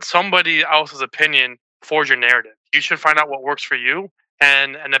don't let somebody else's opinion forge your narrative. You should find out what works for you.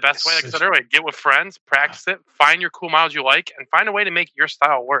 And the best way, like I said earlier, get with friends, practice it, find your cool models you like, and find a way to make your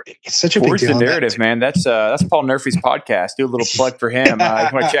style work. It's such a big deal. The narrative, man. That's Paul Nerfy's podcast. Do a little plug for him. You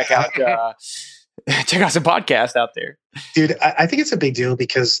want to check out some podcasts out there, dude. I think it's a big deal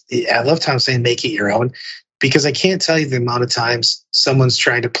because I love Tom saying make it your own, because I can't tell you the amount of times someone's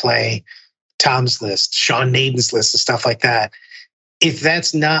tried to play Tom's list, Sean Naden's list, and stuff like that. If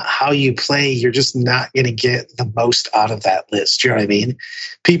that's not how you play, you're just not going to get the most out of that list. You know what I mean?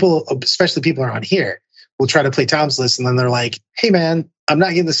 People, especially people around here, will try to play Tom's list, and then they're like, hey, man, I'm not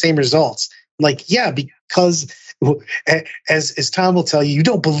getting the same results. I'm like, yeah, because as Tom will tell you, you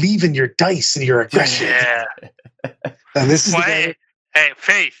don't believe in your dice and your aggression. Yeah. And this is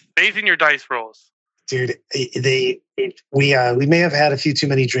faith in your dice rolls. Dude, we may have had a few too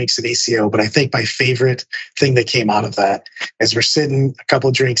many drinks at ACO, but I think my favorite thing that came out of that is we're sitting a couple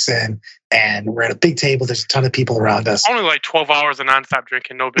of drinks in, and we're at a big table. There's a ton of people around us. Only like 12 hours of nonstop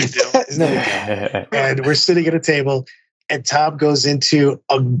drinking, no big deal. It's no big deal. And we're sitting at a table, and Tom goes into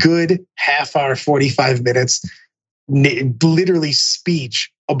a good half hour, 45 minutes, literally speech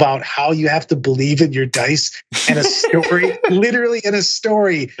about how you have to believe in your dice, and a story, literally in a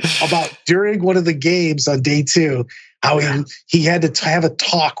story about during one of the games on day 2, how he had to have a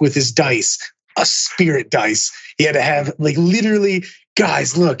talk with his dice, a spirit dice. He had to have, like, literally,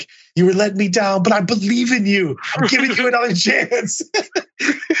 guys, look, you were letting me down, but I believe in you. I'm giving you another chance.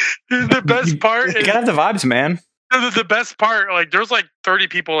 The best part is, you gotta have the vibes, man. The best part, like, there's like 30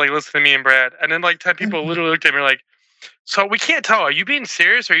 people like listening to me and Brad, and then like 10 people literally looked at me like, so we can't tell. Are you being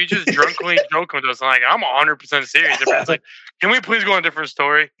serious, or are you just drunkenly joking with us? I'm like, I'm 100% serious. And Brad's like, can we please go on a different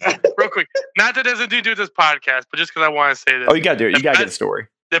story? Real quick. Not that it doesn't do with this podcast, but just because I want to say this. Oh, you got to do it. You got to get the story.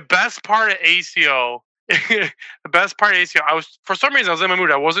 The best part of ACO, I was, for some reason, I was in my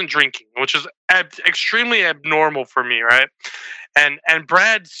mood. I wasn't drinking, which is extremely abnormal for me, right? And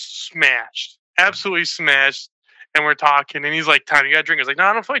Brad smashed, absolutely smashed. And we're talking, and he's like, Tom, you got to drink. I was like, no,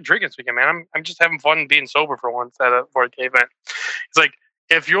 I don't feel like drinking this weekend, man. I'm just having fun being sober for once at a 4K event. He's like,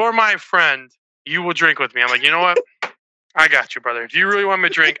 if you're my friend, you will drink with me. I'm like, you know what? I got you, brother. If you really want me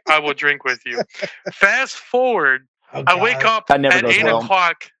to drink, I will drink with you. Fast forward, I wake up at 8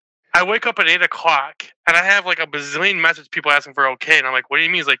 o'clock. I wake up at 8 o'clock, and I have like a bazillion messages, people asking for okay. And I'm like, what do you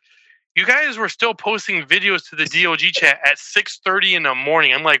mean? He's like, you guys were still posting videos to the DOG chat at 6:30 in the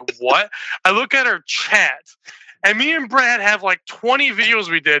morning. I'm like, what? I look at our chat. And me and Brad have like 20 videos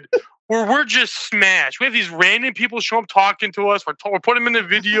we did where we're just smashed. We have these random people show up talking to us. We're putting them in the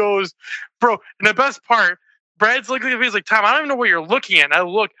videos. Bro, and the best part, Brad's looking at me, he's like, Tom, I don't even know what you're looking at. And I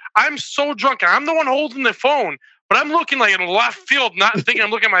look, I'm so drunk. I'm the one holding the phone. But I'm looking like in left field, not thinking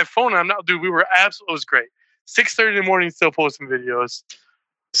I'm looking at my phone. And I'm not, dude, we were absolutely, it was great. 6:30 in the morning, still posting videos.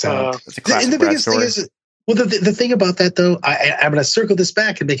 So, that's a classic and the biggest story. thing is, well, the thing about that, though, I'm going to circle this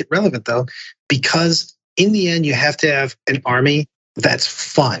back and make it relevant, though, because in the end, you have to have an army that's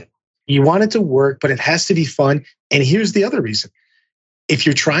fun. You want it to work, but it has to be fun. And here's the other reason. If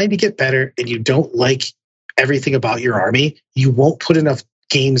you're trying to get better and you don't like everything about your army, you won't put enough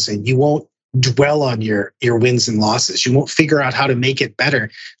games in. You won't dwell on your wins and losses. You won't figure out how to make it better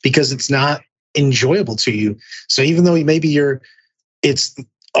because it's not enjoyable to you. So even though maybe it's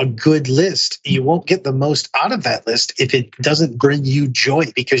a good list, you won't get the most out of that list if it doesn't bring you joy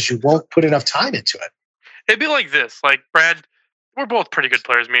because you won't put enough time into it. It'd be like this, like Brad. We're both pretty good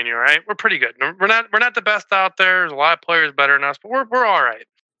players, me and you, right? We're pretty good. We're not the best out there. There's a lot of players better than us, but we're all right.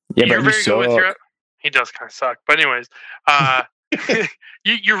 Yeah, you're but very good with your. He does kind of suck, but anyways,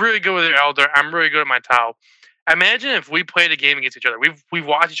 you're really good with your Elder. I'm really good at my Tau. Imagine if we played a game against each other. We've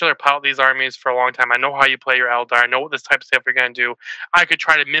watched each other pilot these armies for a long time. I know how you play your Elder. I know what this type of stuff you're gonna do. I could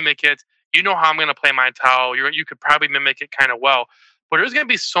try to mimic it. You know how I'm gonna play my Tau. You could probably mimic it kind of well, but there's gonna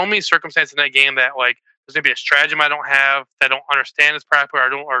be so many circumstances in that game that like. There's going to be a stratagem I don't have, that I don't understand as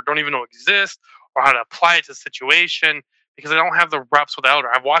properly, or don't even know exist, or how to apply it to the situation. because I don't have the reps with Elder.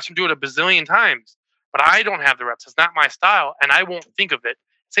 I've watched him do it a bazillion times, but I don't have the reps. It's not my style, and I won't think of it.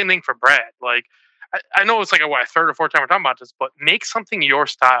 Same thing for Brad. Like, I know it's like a third or fourth time we're talking about this, but make something your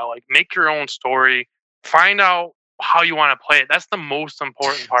style. Like, make your own story. Find out how you want to play it. That's the most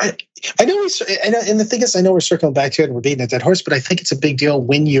important part. I know, and the thing is, I know we're circling back to it and we're beating a dead horse, but I think it's a big deal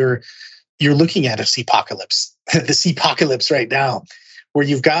when you're looking at a C-apocalypse, the C-apocalypse right now, where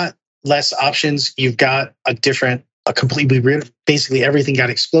you've got less options, you've got a completely basically everything got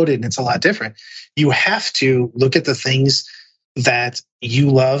exploded and it's a lot different. You have to look at the things that you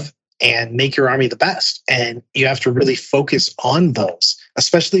love and make your army the best. And you have to really focus on those,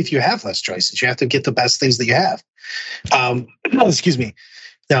 especially if you have less choices. You have to get the best things that you have. Excuse me.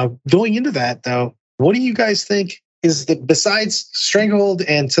 Now, going into that, though, what do you guys think is besides Stranglehold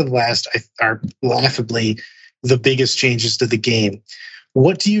and To the Last are laughably the biggest changes to the game?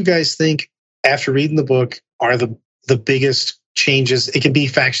 What do you guys think, after reading the book, are the biggest changes? It can be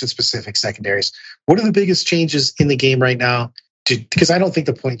faction-specific secondaries. What are the biggest changes in the game right now? Because I don't think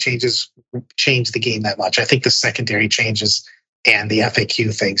the point changes change the game that much. I think the secondary changes and the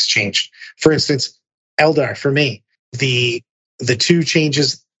FAQ things changed. For instance, Eldar, for me, the two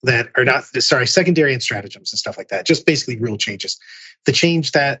changes that are not, secondary and stratagems and stuff like that, just basically rule changes. The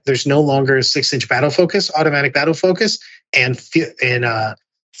change that there's no longer a 6-inch battle focus, automatic battle focus, and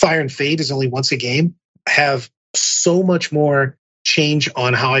Fire and Fade is only once a game, have so much more change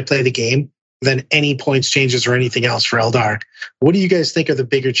on how I play the game than any points changes or anything else for Eldar. What do you guys think are the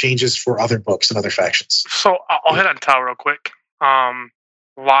bigger changes for other books and other factions? So I'll hit on Tau real quick. A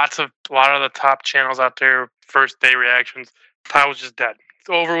lot of the top channels out there, first day reactions, Tau was just dead. It's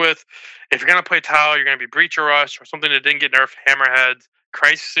over with. If you're gonna play Tau, you're gonna be Breach or Rush or something that didn't get nerfed, Hammerheads,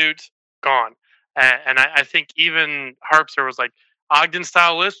 Crisis Suit, gone. And I think even Harpster was like, Ogden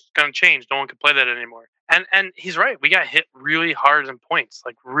style list gonna change. No one can play that anymore. And he's right. We got hit really hard in points,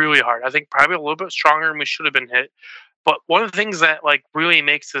 like really hard. I think probably a little bit stronger than we should have been hit. But one of the things that like really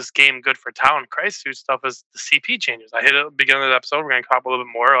makes this game good for Tau and Crisis Suit stuff is the CP changes. I hit it at the beginning of the episode. We're gonna talk a little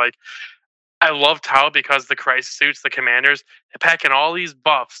bit more. Like, I love Tau because the Crisis Suits, the commanders, they pack in all these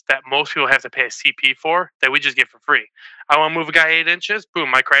buffs that most people have to pay a CP for that we just get for free. I want to move a guy 8 inches.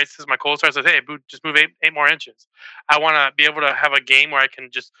 Boom, my Crisis, my Cold Star says, hey, boo, just move 8 more inches. I want to be able to have a game where I can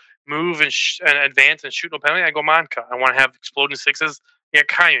just move and advance and shoot no penalty. I go Monka. I want to have exploding 6s. Yeah,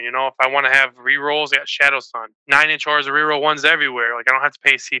 Kayun. You know, if I want to have rerolls, I got Shadow Sun. 9-inch ores, reroll 1s everywhere. Like, I don't have to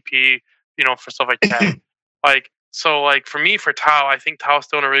pay CP, you know, for stuff like that. So, for me, for Tau, I think Tau's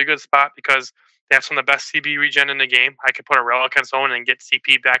still in a really good spot because they have some of the best CB regen in the game. I could put a Relic on someone and get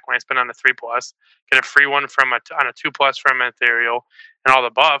CP back when I spend on a 3+. Get a free one on a 2+ from Ethereal and all the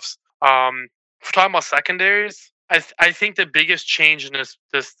buffs. For talking about secondaries, I think the biggest change in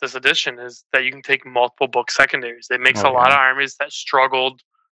this edition is that you can take multiple book secondaries. It makes a lot of armies that struggled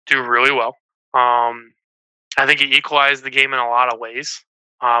do really well. I think it equalized the game in a lot of ways.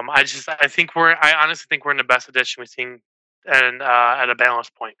 I honestly think we're in the best edition we've seen, and at a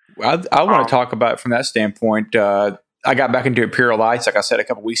balanced point. I want to talk about it from that standpoint. I got back into Imperial Lights, like I said a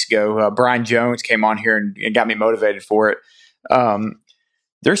couple weeks ago. Brian Jones came on here and got me motivated for it.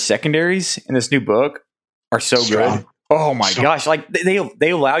 Their secondaries in this new book are so good. Oh my gosh! Like they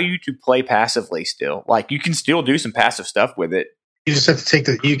allow you to play passively still. Like you can still do some passive stuff with it. You just have to take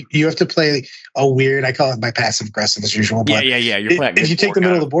you have to play a weird. I call it my passive aggressive as usual. But yeah. You're playing. If you take the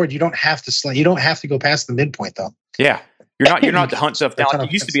middle of the board, you don't have to slay. You don't have to go past the midpoint though. Yeah, you're not to hunt stuff down. Like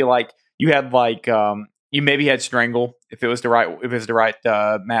it used to be like you had you maybe had Strangle if it was the right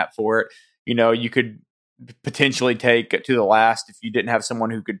map for it. You know, you could potentially take To the Last if you didn't have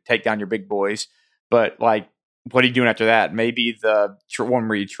someone who could take down your big boys. But like, what are you doing after that? Maybe the one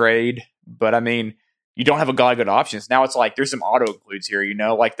where you trade. But I mean, you don't have a lot of good options. Now it's like there's some auto includes here, you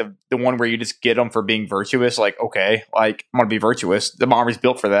know, like the one where you just get them for being virtuous. Like, okay, like I'm gonna be virtuous. The army's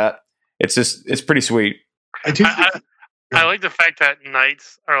built for that. It's pretty sweet. I like the fact that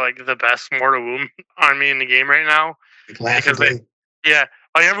Knights are like the best Mortal Wound army in the game right now. Because like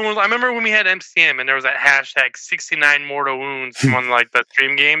everyone, I remember when we had MCM and there was that hashtag 69 mortal wounds on like the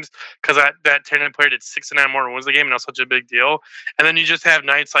stream games because that Tenant player did 69 mortal wounds the game and that was such a big deal. And then you just have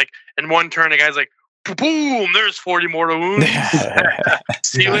Knights like in one turn, the guy's like, boom, there's 40 mortal wounds.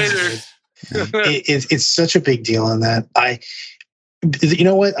 See you later. It's such a big deal on that. You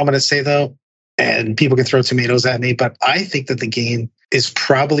know what I'm going to say though, and people can throw tomatoes at me, but I think that the game is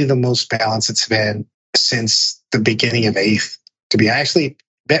probably the most balanced it's been since the beginning of 8th. To be actually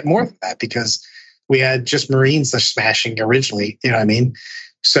bet more than that because we had just Marines smashing originally, you know what I mean?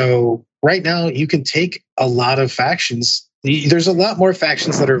 So right now you can take a lot of factions. There's a lot more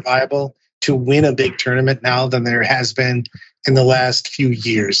factions that are viable to win a big tournament now than there has been in the last few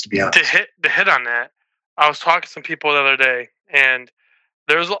years, to be honest. To hit on that, I was talking to some people the other day, and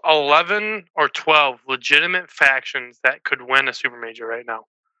there's 11 or 12 legitimate factions that could win a super major right now.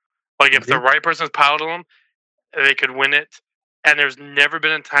 Like, if the right person's piloting them, they could win it. And there's never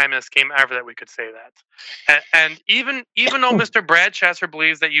been a time in this game ever that we could say that. And even though Mr. Brad Chester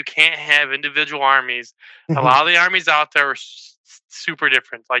believes that you can't have individual armies, a lot of the armies out there are super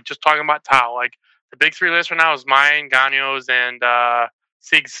different. Like, just talking about Tau, like the big three list right now is mine, Ganyo's, and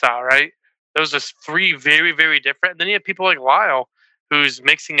Sigsa, right? Those are three very, very different. And then you have people like Lyle, who's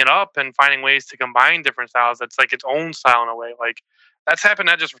mixing it up and finding ways to combine different styles. That's like its own style in a way. Like, that's happened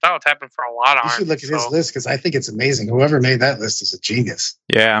not just for Tau, it's happened for a lot of armies. You should look at his list, because I think it's amazing. Whoever made that list is a genius.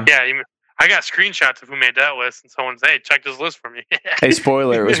 Yeah. Yeah, I got screenshots of who made that list, and someone said, hey, check this list for me. Hey,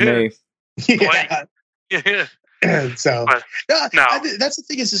 spoiler, it was me. Yeah. Yeah. So, But, no, that's the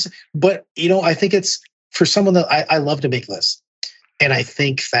thing is, but, I think it's, for someone that I love to make lists. And I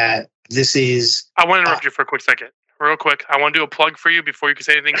think that this is... I want to interrupt you for a quick second. Real quick. I want to do a plug for you before you can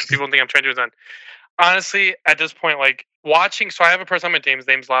say anything, because people think I'm trying to do this on. Honestly, at this point, like, watching... So I have a person on my team. His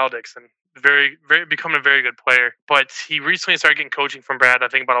name's Lyle Dixon. Becoming a very good player. But he recently started getting coaching from Brad, I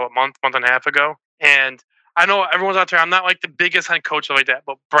think about a month and a half ago. And I know everyone's out there. I'm not like the biggest head coach like that.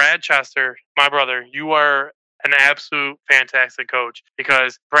 But Brad Chester, my brother, you are an absolute fantastic coach,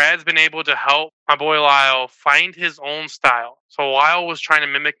 because Brad's been able to help my boy Lyle find his own style. So Lyle was trying to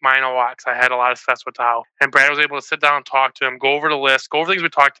mimic mine a lot, because I had a lot of success with Tau. And Brad was able to sit down and talk to him, go over the list, go over things we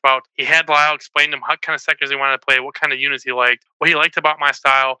talked about. He had Lyle explain to him what kind of sectors he wanted to play, what kind of units he liked, what he liked about my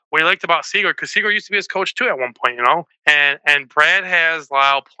style, what he liked about Seager, because Seager used to be his coach too at one point, And Brad has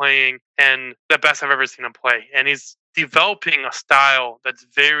Lyle playing and the best I've ever seen him play. And he's developing a style that's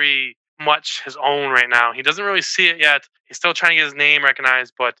very much his own right now. He doesn't really see it yet. He's still trying to get his name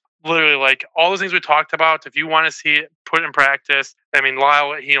recognized, but literally, like, all those things we talked about, if you want to see it put in practice, I mean,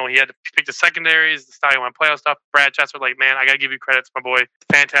 Lyle, he had to pick the secondaries, the style you want to play on stuff. Brad Chester, like, man, I got to give you credit to my boy.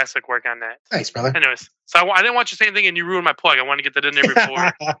 Fantastic work on that. Thanks, brother. Anyways, so I didn't want you to say anything and you ruined my plug. I wanted to get that in there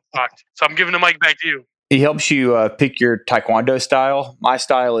before we talked. So I'm giving the mic back to you. He helps you pick your taekwondo style. My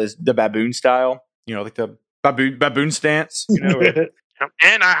style is the baboon style. Like the baboon stance.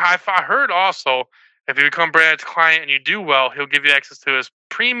 And I heard also, if you become Brad's client and you do well, he'll give you access to his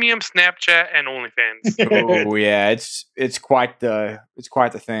premium Snapchat and OnlyFans. Oh yeah, it's quite the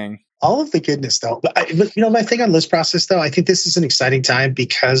thing. All of the goodness, though. But my thing on list process, though, I think this is an exciting time,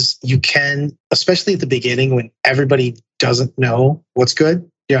 because you can, especially at the beginning when everybody doesn't know what's good.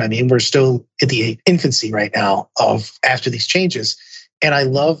 You know what I mean? We're still in the infancy right now of after these changes. And I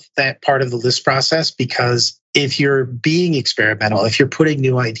love that part of the list process, because if you're being experimental, if you're putting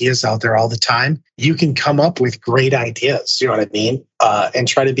new ideas out there all the time, you can come up with great ideas, you know what I mean? And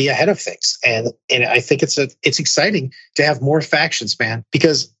try to be ahead of things. And I think it's exciting to have more factions, man,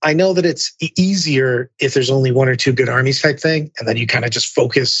 because I know that it's easier if there's only one or two good armies type thing. And then you kind of just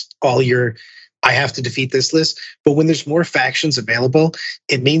focus all your, I have to defeat this list. But when there's more factions available,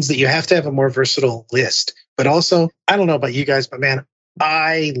 it means that you have to have a more versatile list. But also, I don't know about you guys, but man,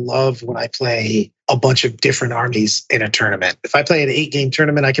 I love when I play a bunch of different armies in a tournament. If I play an 8-game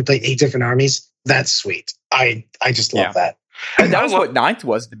tournament, I can play 8 different armies. That's sweet. I just love that. And that was what Ninth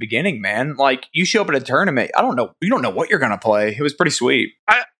was at the beginning, man. Like, you show up at a tournament, you don't know what you're going to play. It was pretty sweet.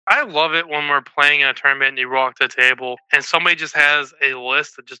 I love it when we're playing in a tournament and you walk to the table and somebody just has a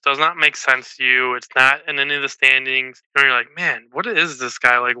list that just does not make sense to you. It's not in any of the standings. And you're like, man, what is this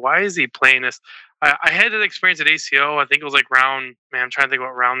guy? Like, why is he playing this? I had an experience at ACO. I think it was like round, man, I'm trying to think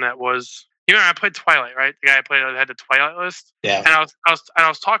what round that was. I played Twilight, right? The guy I played had the Twilight list. Yeah. And I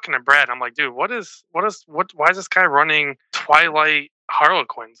was talking to Brad. I'm like, dude, why is this guy running Twilight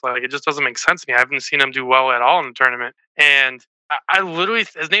Harlequins? Like, it just doesn't make sense to me. I haven't seen him do well at all in the tournament. And I literally,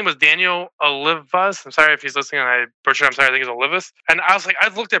 his name was Daniel Olivas. I'm sorry if he's listening. I'm sorry. I think it's Olivas. And I was like,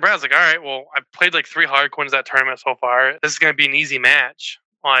 I looked at Brad. I was like, all right, well, I played like 3 Harlequins that tournament so far. This is going to be an easy match.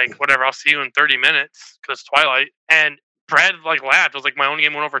 Like, whatever. I'll see you in 30 minutes because it's Twilight. And Brad like laughed. It was like my own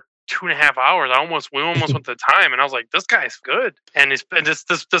game went over 2.5 hours. We almost went to the time, and I was like, this guy's good. And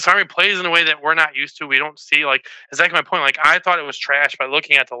this army plays in a way that we're not used to. We don't see, like, exactly my point. Like, I thought it was trash by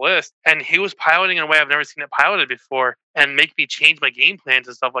looking at the list, and he was piloting in a way I've never seen it piloted before, and make me change my game plans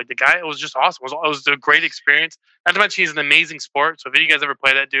and stuff. Like, the guy, it was just awesome. It was a great experience. Not to mention, he's an amazing sport. So if you guys ever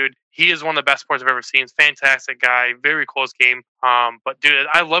play that dude, he is one of the best sports I've ever seen. Fantastic guy, very close game. But dude,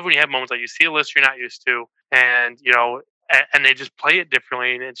 I love when you have moments like you see a list you're not used to, and and they just play it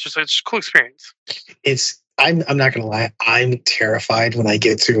differently, and it's a cool experience. I'm not going to lie. I'm terrified when I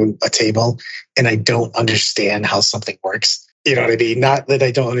get to a table and I don't understand how something works. You know what I mean? Not that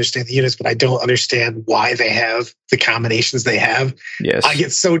I don't understand the units, but I don't understand why they have the combinations they have. Yes. I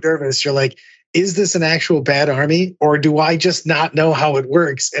get so nervous. You're like, is this an actual bad army, or do I just not know how it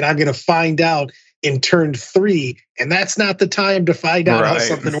works? And I'm going to find out in turn 3, and that's not the time to find out how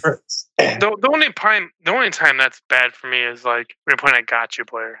something works. The only time that's bad for me is like when you're playing a gotcha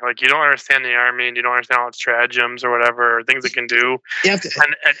player. Like you don't understand the army and you don't understand all its stratagems or whatever, or things it can do. And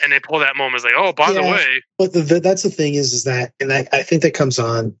they pull that moment as like, oh, by the way. But that's the thing is that, and I think that comes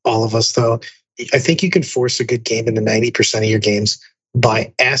on all of us though. I think you can force a good game into 90% of your games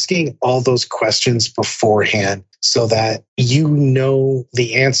by asking all those questions beforehand so that you know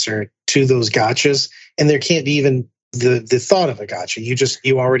the answer to those gotchas, and there can't be even the thought of a gotcha.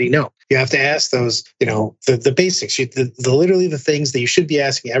 You already know. You have to ask those, the basics, literally the things that you should be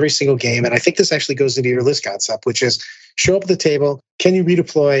asking every single game. And I think this actually goes into your list concept, which is show up at the table. Can you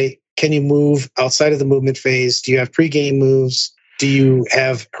redeploy? Can you move outside of the movement phase? Do you have pre-game moves? Do you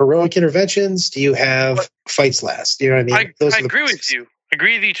have heroic interventions? Do you have fights last? You know what I mean? I agree with you. I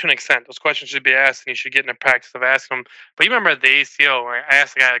agree with you to an extent. Those questions should be asked, and you should get in the practice of asking them. But you remember at the ACO, right? I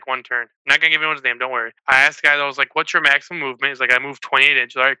asked the guy like one turn. I'm not going to give anyone his name, don't worry. I asked the guy, I was like, what's your maximum movement? He's like, I moved 28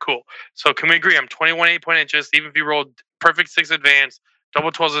 inches. All right, cool. So can we agree? I'm 21 8 inches. Even if you rolled perfect 6 advance,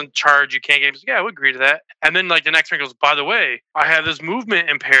 double 12s in charge, you can't get. Yeah, I would agree to that. And then like the next one goes, by the way, I have this movement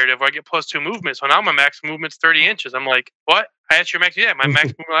imperative where I get +2 movement. So now my max movement's 30 inches. I'm like, what? I asked your max. Yeah, my max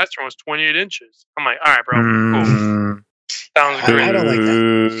movement last turn was 28 inches. I'm like, all right, bro. Cool. Sounds great. I don't like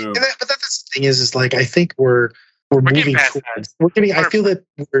that. But that's the thing is like I think we're moving towards. I feel that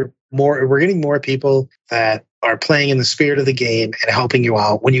we're getting more people that are playing in the spirit of the game and helping you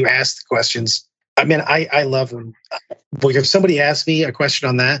out when you ask the questions. I mean, I love when if somebody asks me a question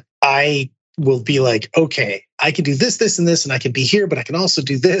on that, I will be like, okay, I can do this, this, and this, and I can be here, but I can also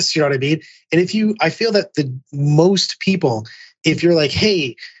do this. You know what I mean? And I feel that the most people, if you're like,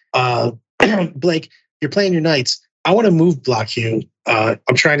 hey, Blake, you're playing your knights. I want to move block you. I'm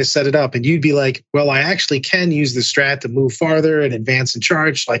trying to set it up. And you'd be like, well, I actually can use the strat to move farther and advance and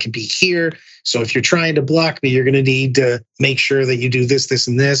charge so I can be here. So if you're trying to block me, you're going to need to make sure that you do this, this,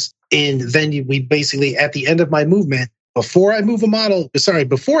 and this. And then we basically, at the end of my movement, before I move a model,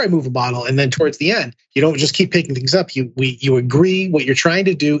 and then towards the end, you don't just keep picking things up. You agree what you're trying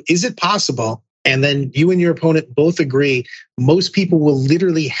to do. Is it possible? And then you and your opponent both agree. Most people will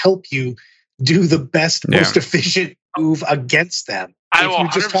literally help you do the best, most efficient move against them. I will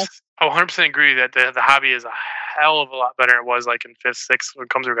 100% agree that the hobby is a hell of a lot better than it was like in 5th, 6th when it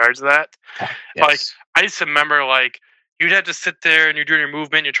comes to regards to that. Yes. Like I used to remember like you'd have to sit there and you're doing your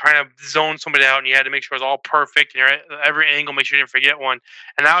movement, you're trying to zone somebody out, and you had to make sure it was all perfect, and you're at every angle, make sure you didn't forget one.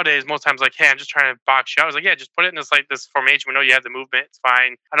 And nowadays, most times, like, hey, I'm just trying to box you out. I was like, yeah, just put it in this formation. We know you have the movement. It's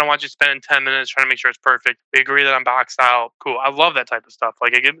fine. I don't want you spending 10 minutes trying to make sure it's perfect. We agree that I'm boxed out. Cool. I love that type of stuff.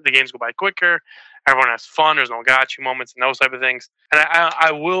 Like, the games go by quicker. Everyone has fun. There's no gotcha moments and those type of things. And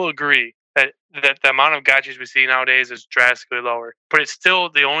I will agree that the amount of gotchas we see nowadays is drastically lower. But it's still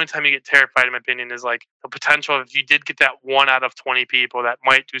the only time you get terrified, in my opinion, is like the potential if you did get that 1 out of 20 people that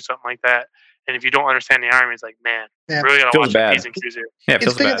might do something like that. And if you don't understand the army, it's like, man, really got to watch the P's and Q's here. Yeah,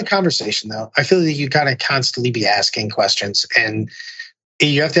 it's big in the conversation, though. I feel that you got to constantly be asking questions, and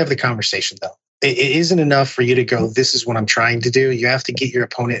you have to have the conversation, though. It isn't enough for you to go, this is what I'm trying to do. You have to get your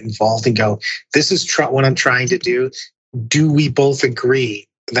opponent involved and go, this is what I'm trying to do. Do we both agree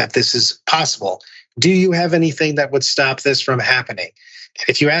that this is possible? Do you have anything that would stop this from happening? And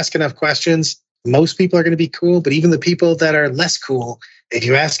if you ask enough questions, most people are going to be cool, but even the people that are less cool, if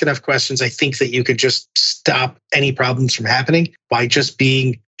you ask enough questions, I think that you could just stop any problems from happening by just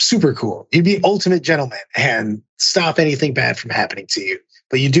being super cool. You'd be ultimate gentleman and stop anything bad from happening to you.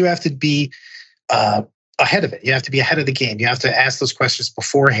 But you do have to be ahead of it. You have to be ahead of the game. You have to ask those questions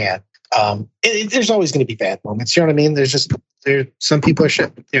beforehand. There's always going to be bad moments. You know what I mean? Some people are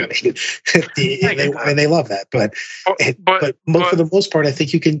shit. You know what I mean? and they love that. But for the most part, I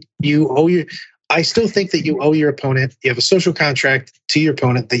think I still think that you owe your opponent. You have a social contract to your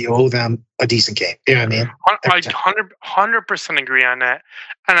opponent that you owe them a decent game. You know what I mean? I 100% agree on that.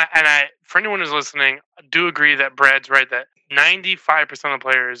 And I, for anyone who's listening, I do agree that Brad's right that 95% of the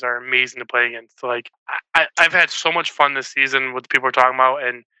players are amazing to play against. So like I've had so much fun this season with the people we're talking about,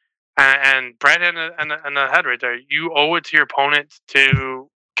 and Brad had in the head right there. You owe it to your opponent to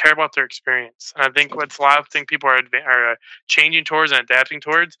care about their experience, and I think what's a lot of things people are changing towards and adapting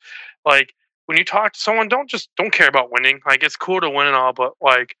towards. Like when you talk to someone, don't care about winning. Like it's cool to win and all, but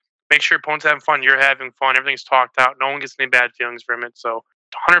like make sure your opponent's having fun, you're having fun, everything's talked out, no one gets any bad feelings from it. So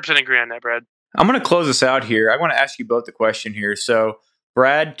 100% agree on that, Brad. I'm going to close this out here. I want to ask you both the question here. So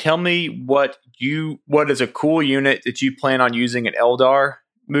Brad, tell me what is a cool unit that you plan on using in Eldar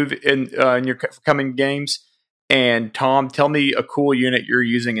in your coming games. And Tom, tell me a cool unit you're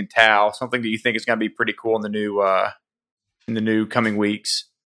using in Tau, something that you think is going to be pretty cool in the new coming weeks.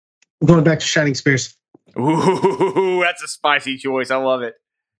 I'm going back to Shining Spears. Ooh, that's a spicy choice. I love it.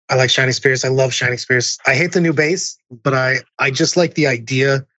 I like Shining Spears. I love Shining Spears. I hate the new base, but I just like the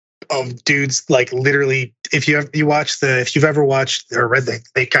idea of dudes like literally. If you've ever watched or read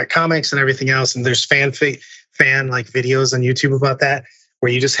they got comics and everything else, and there's fan like videos on YouTube about that,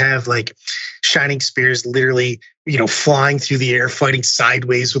 where you just have like Shining Spears literally, flying through the air, fighting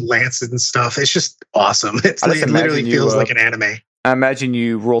sideways with lances and stuff. It's just awesome. It literally feels like an anime. I imagine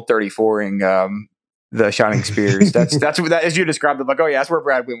you Rule 34ing the Shining Spears. That's what as you described it. Like, oh yeah, that's where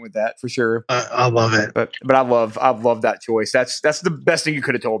Brad went with that for sure. I love it. But I love that choice. That's the best thing you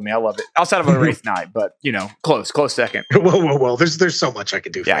could have told me. I love it. Outside of a Wraith Knight, but close second. Whoa. There's so much I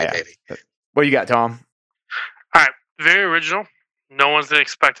could do for you, baby. What you got, Tom? All right, very original. No one's gonna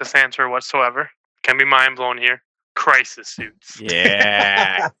expect this answer whatsoever. Can be mind blown here. Crisis suits.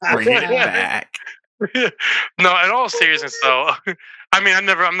 Yeah, bring it back. No, in all seriousness though, I mean, I'm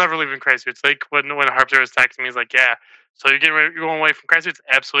never leaving crisis suits. Like when Harper was texting me, he's like, "Yeah, so you're going away from crisis suits?"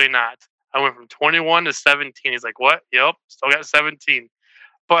 Absolutely not. I went from 21 to 17. He's like, "What? Yep, still got 17."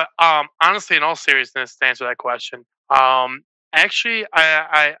 But honestly, in all seriousness, to answer that question, actually,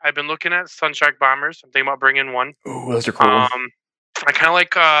 I've been looking at Sunshark bombers. I'm thinking about bringing one. Ooh, those are cool. I kind of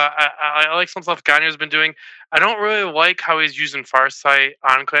like I like some stuff Gagner's been doing. I don't really like how he's using Farsight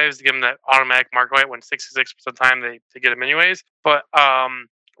Enclaves to give him that automatic mark light when 66% of the time they get him anyways. But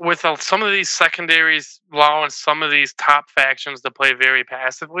with some of these secondaries allowing some of these top factions to play very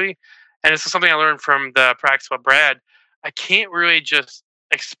passively, and this is something I learned from the practice with Brad, I can't really just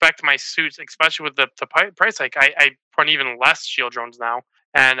expect my suits, especially with the price hike. I run even less shield drones now.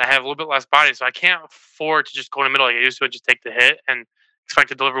 And I have a little bit less body, so I can't afford to just go in the middle like I used to and just take the hit and expect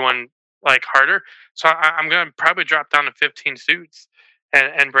to deliver one like harder. So I'm going to probably drop down to 15 suits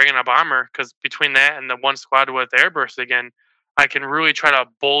and bring in a bomber, because between that and the one squad with airburst again, I can really try to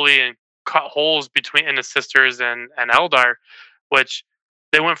bully and cut holes in the Sisters and Eldar, which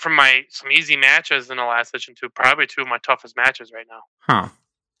they went from some easy matches in the last session to probably two of my toughest matches right now. Huh.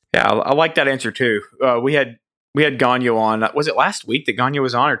 Yeah, I like that answer too. We had Ganyo on. Was it last week that Ganyo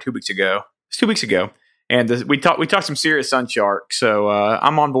was on, or 2 weeks ago? It's 2 weeks ago, and we talked some serious Sunshark. So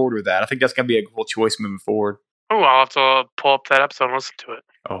I'm on board with that. I think that's gonna be a cool choice moving forward. Oh, I'll have to pull up that episode and listen to it.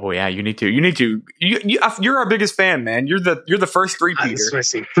 Oh yeah, you need to. You're our biggest fan, man. You're the first three-peater.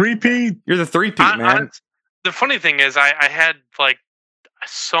 Three-peat. You're the three-peat, man. The funny thing is, I had like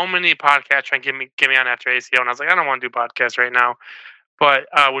so many podcasts trying to get me on after ACO, and I was like, I don't want to do podcasts right now. But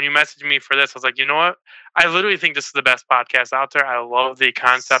when you messaged me for this, I was like, you know what? I literally think this is the best podcast out there. I love the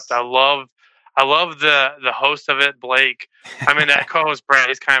concept. I love the host of it, Blake. I mean, that co-host Brad,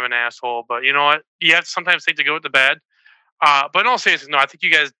 he's kind of an asshole. But you know what? You have to sometimes take the good with the bad. But in all seriousness, no, I think you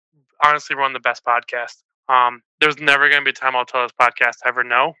guys honestly run the best podcast. There's never going to be a time I'll tell this podcast ever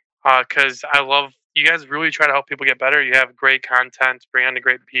no, because I love you guys. Really try to help people get better. You have great content, bring on the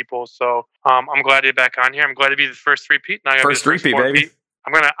great people. So I'm glad to be back on here. I'm glad to be the first three-peat. First three-peat, baby.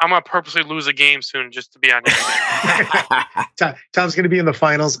 I'm gonna purposely lose a game soon just to be on here. Tom's gonna be in the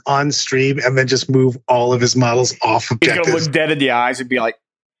finals on stream and then just move all of his models off objectives. He's gonna look dead in the eyes and be like,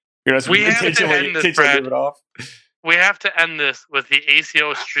 we have to end this, Brad. We have to end this with the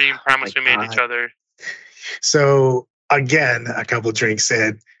ACO stream promise we made each other. So again, a couple of drinks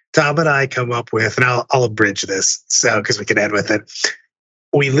in, Tom and I come up with, and I'll abridge this so because we can end with it.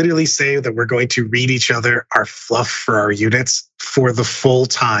 We literally say that we're going to read each other our fluff for our units for the full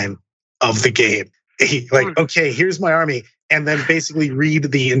time of the game. Okay, here's my army. And then basically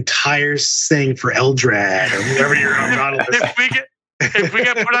read the entire thing for Eldrad or whoever your model is. If we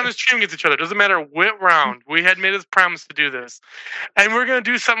get put on a stream against each other, doesn't matter what round, we had made us promise to do this. And we're going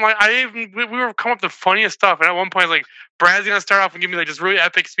to do something like, we were coming up with the funniest stuff. And at one point, like, Brad's going to start off and give me like this really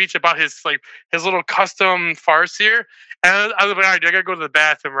epic speech about his little custom farce here. And I was like, all right, I got to go to the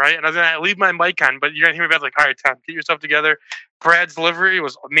bathroom, right? And I was going to leave my mic on, but you're going to hear me back like, all right, Tom, get yourself together. Brad's delivery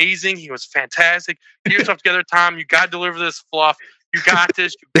was amazing. He was fantastic. Get yourself together, Tom. You got to deliver this fluff. You got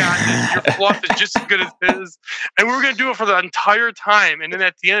this. You got this. Your fluff is just as good as his. And we were going to do it for the entire time. And then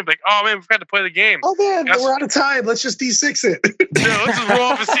at the end, like, oh, man, we forgot to play the game. Oh, man, we're out of time. Let's just D6 it. Yeah, let's just roll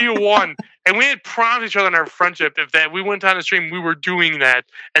off a CU1. And we had promised each other in our friendship that we went on a stream, we were doing that,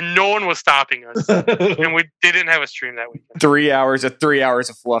 and no one was stopping us. And we didn't have a stream that weekend. 3 hours of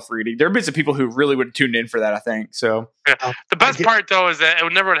fluff reading. There have been some people who really would have tuned in for that, I think. So yeah. The best part, though, is that it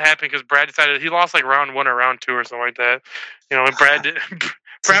would never would happen because Brad decided he lost like round 1 or round 2 or something like that. You know, and Brad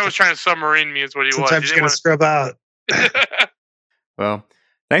was trying to submarine me is what he was. Sometimes you're going to scrub out. Well,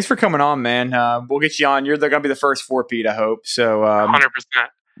 thanks for coming on, man. We'll get you on. They're going to be the first 4-peat, I hope. So 100%.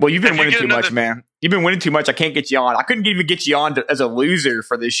 Well, you've been winning too much, man. You've been winning too much. I can't get you on. I couldn't even get you on as a loser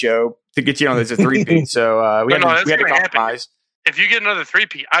for this show to get you on as a 3-peat. So we had to compromise. If you get another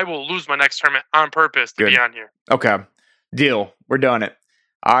 3-peat, I will lose my next tournament on purpose to be on here. Okay. Deal. We're done it.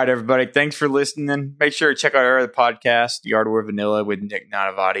 All right, everybody. Thanks for listening. Make sure to check out our other podcast, The Art of War Vanilla, with Nick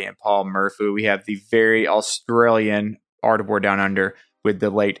Nanavati and Paul Murphy. We have the very Australian Art of War Down Under with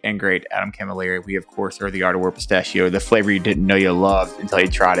the late and great Adam Camilleri. We, of course, are The Art of War Pistachio, the flavor you didn't know you loved until you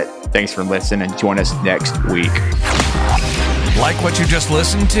tried it. Thanks for listening, and join us next week. Like what you just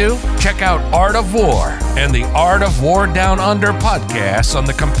listened to? Check out Art of War and the Art of War Down Under podcasts on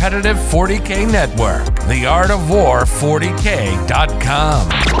the competitive 40K network,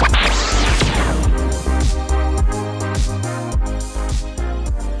 theartofwar40k.com.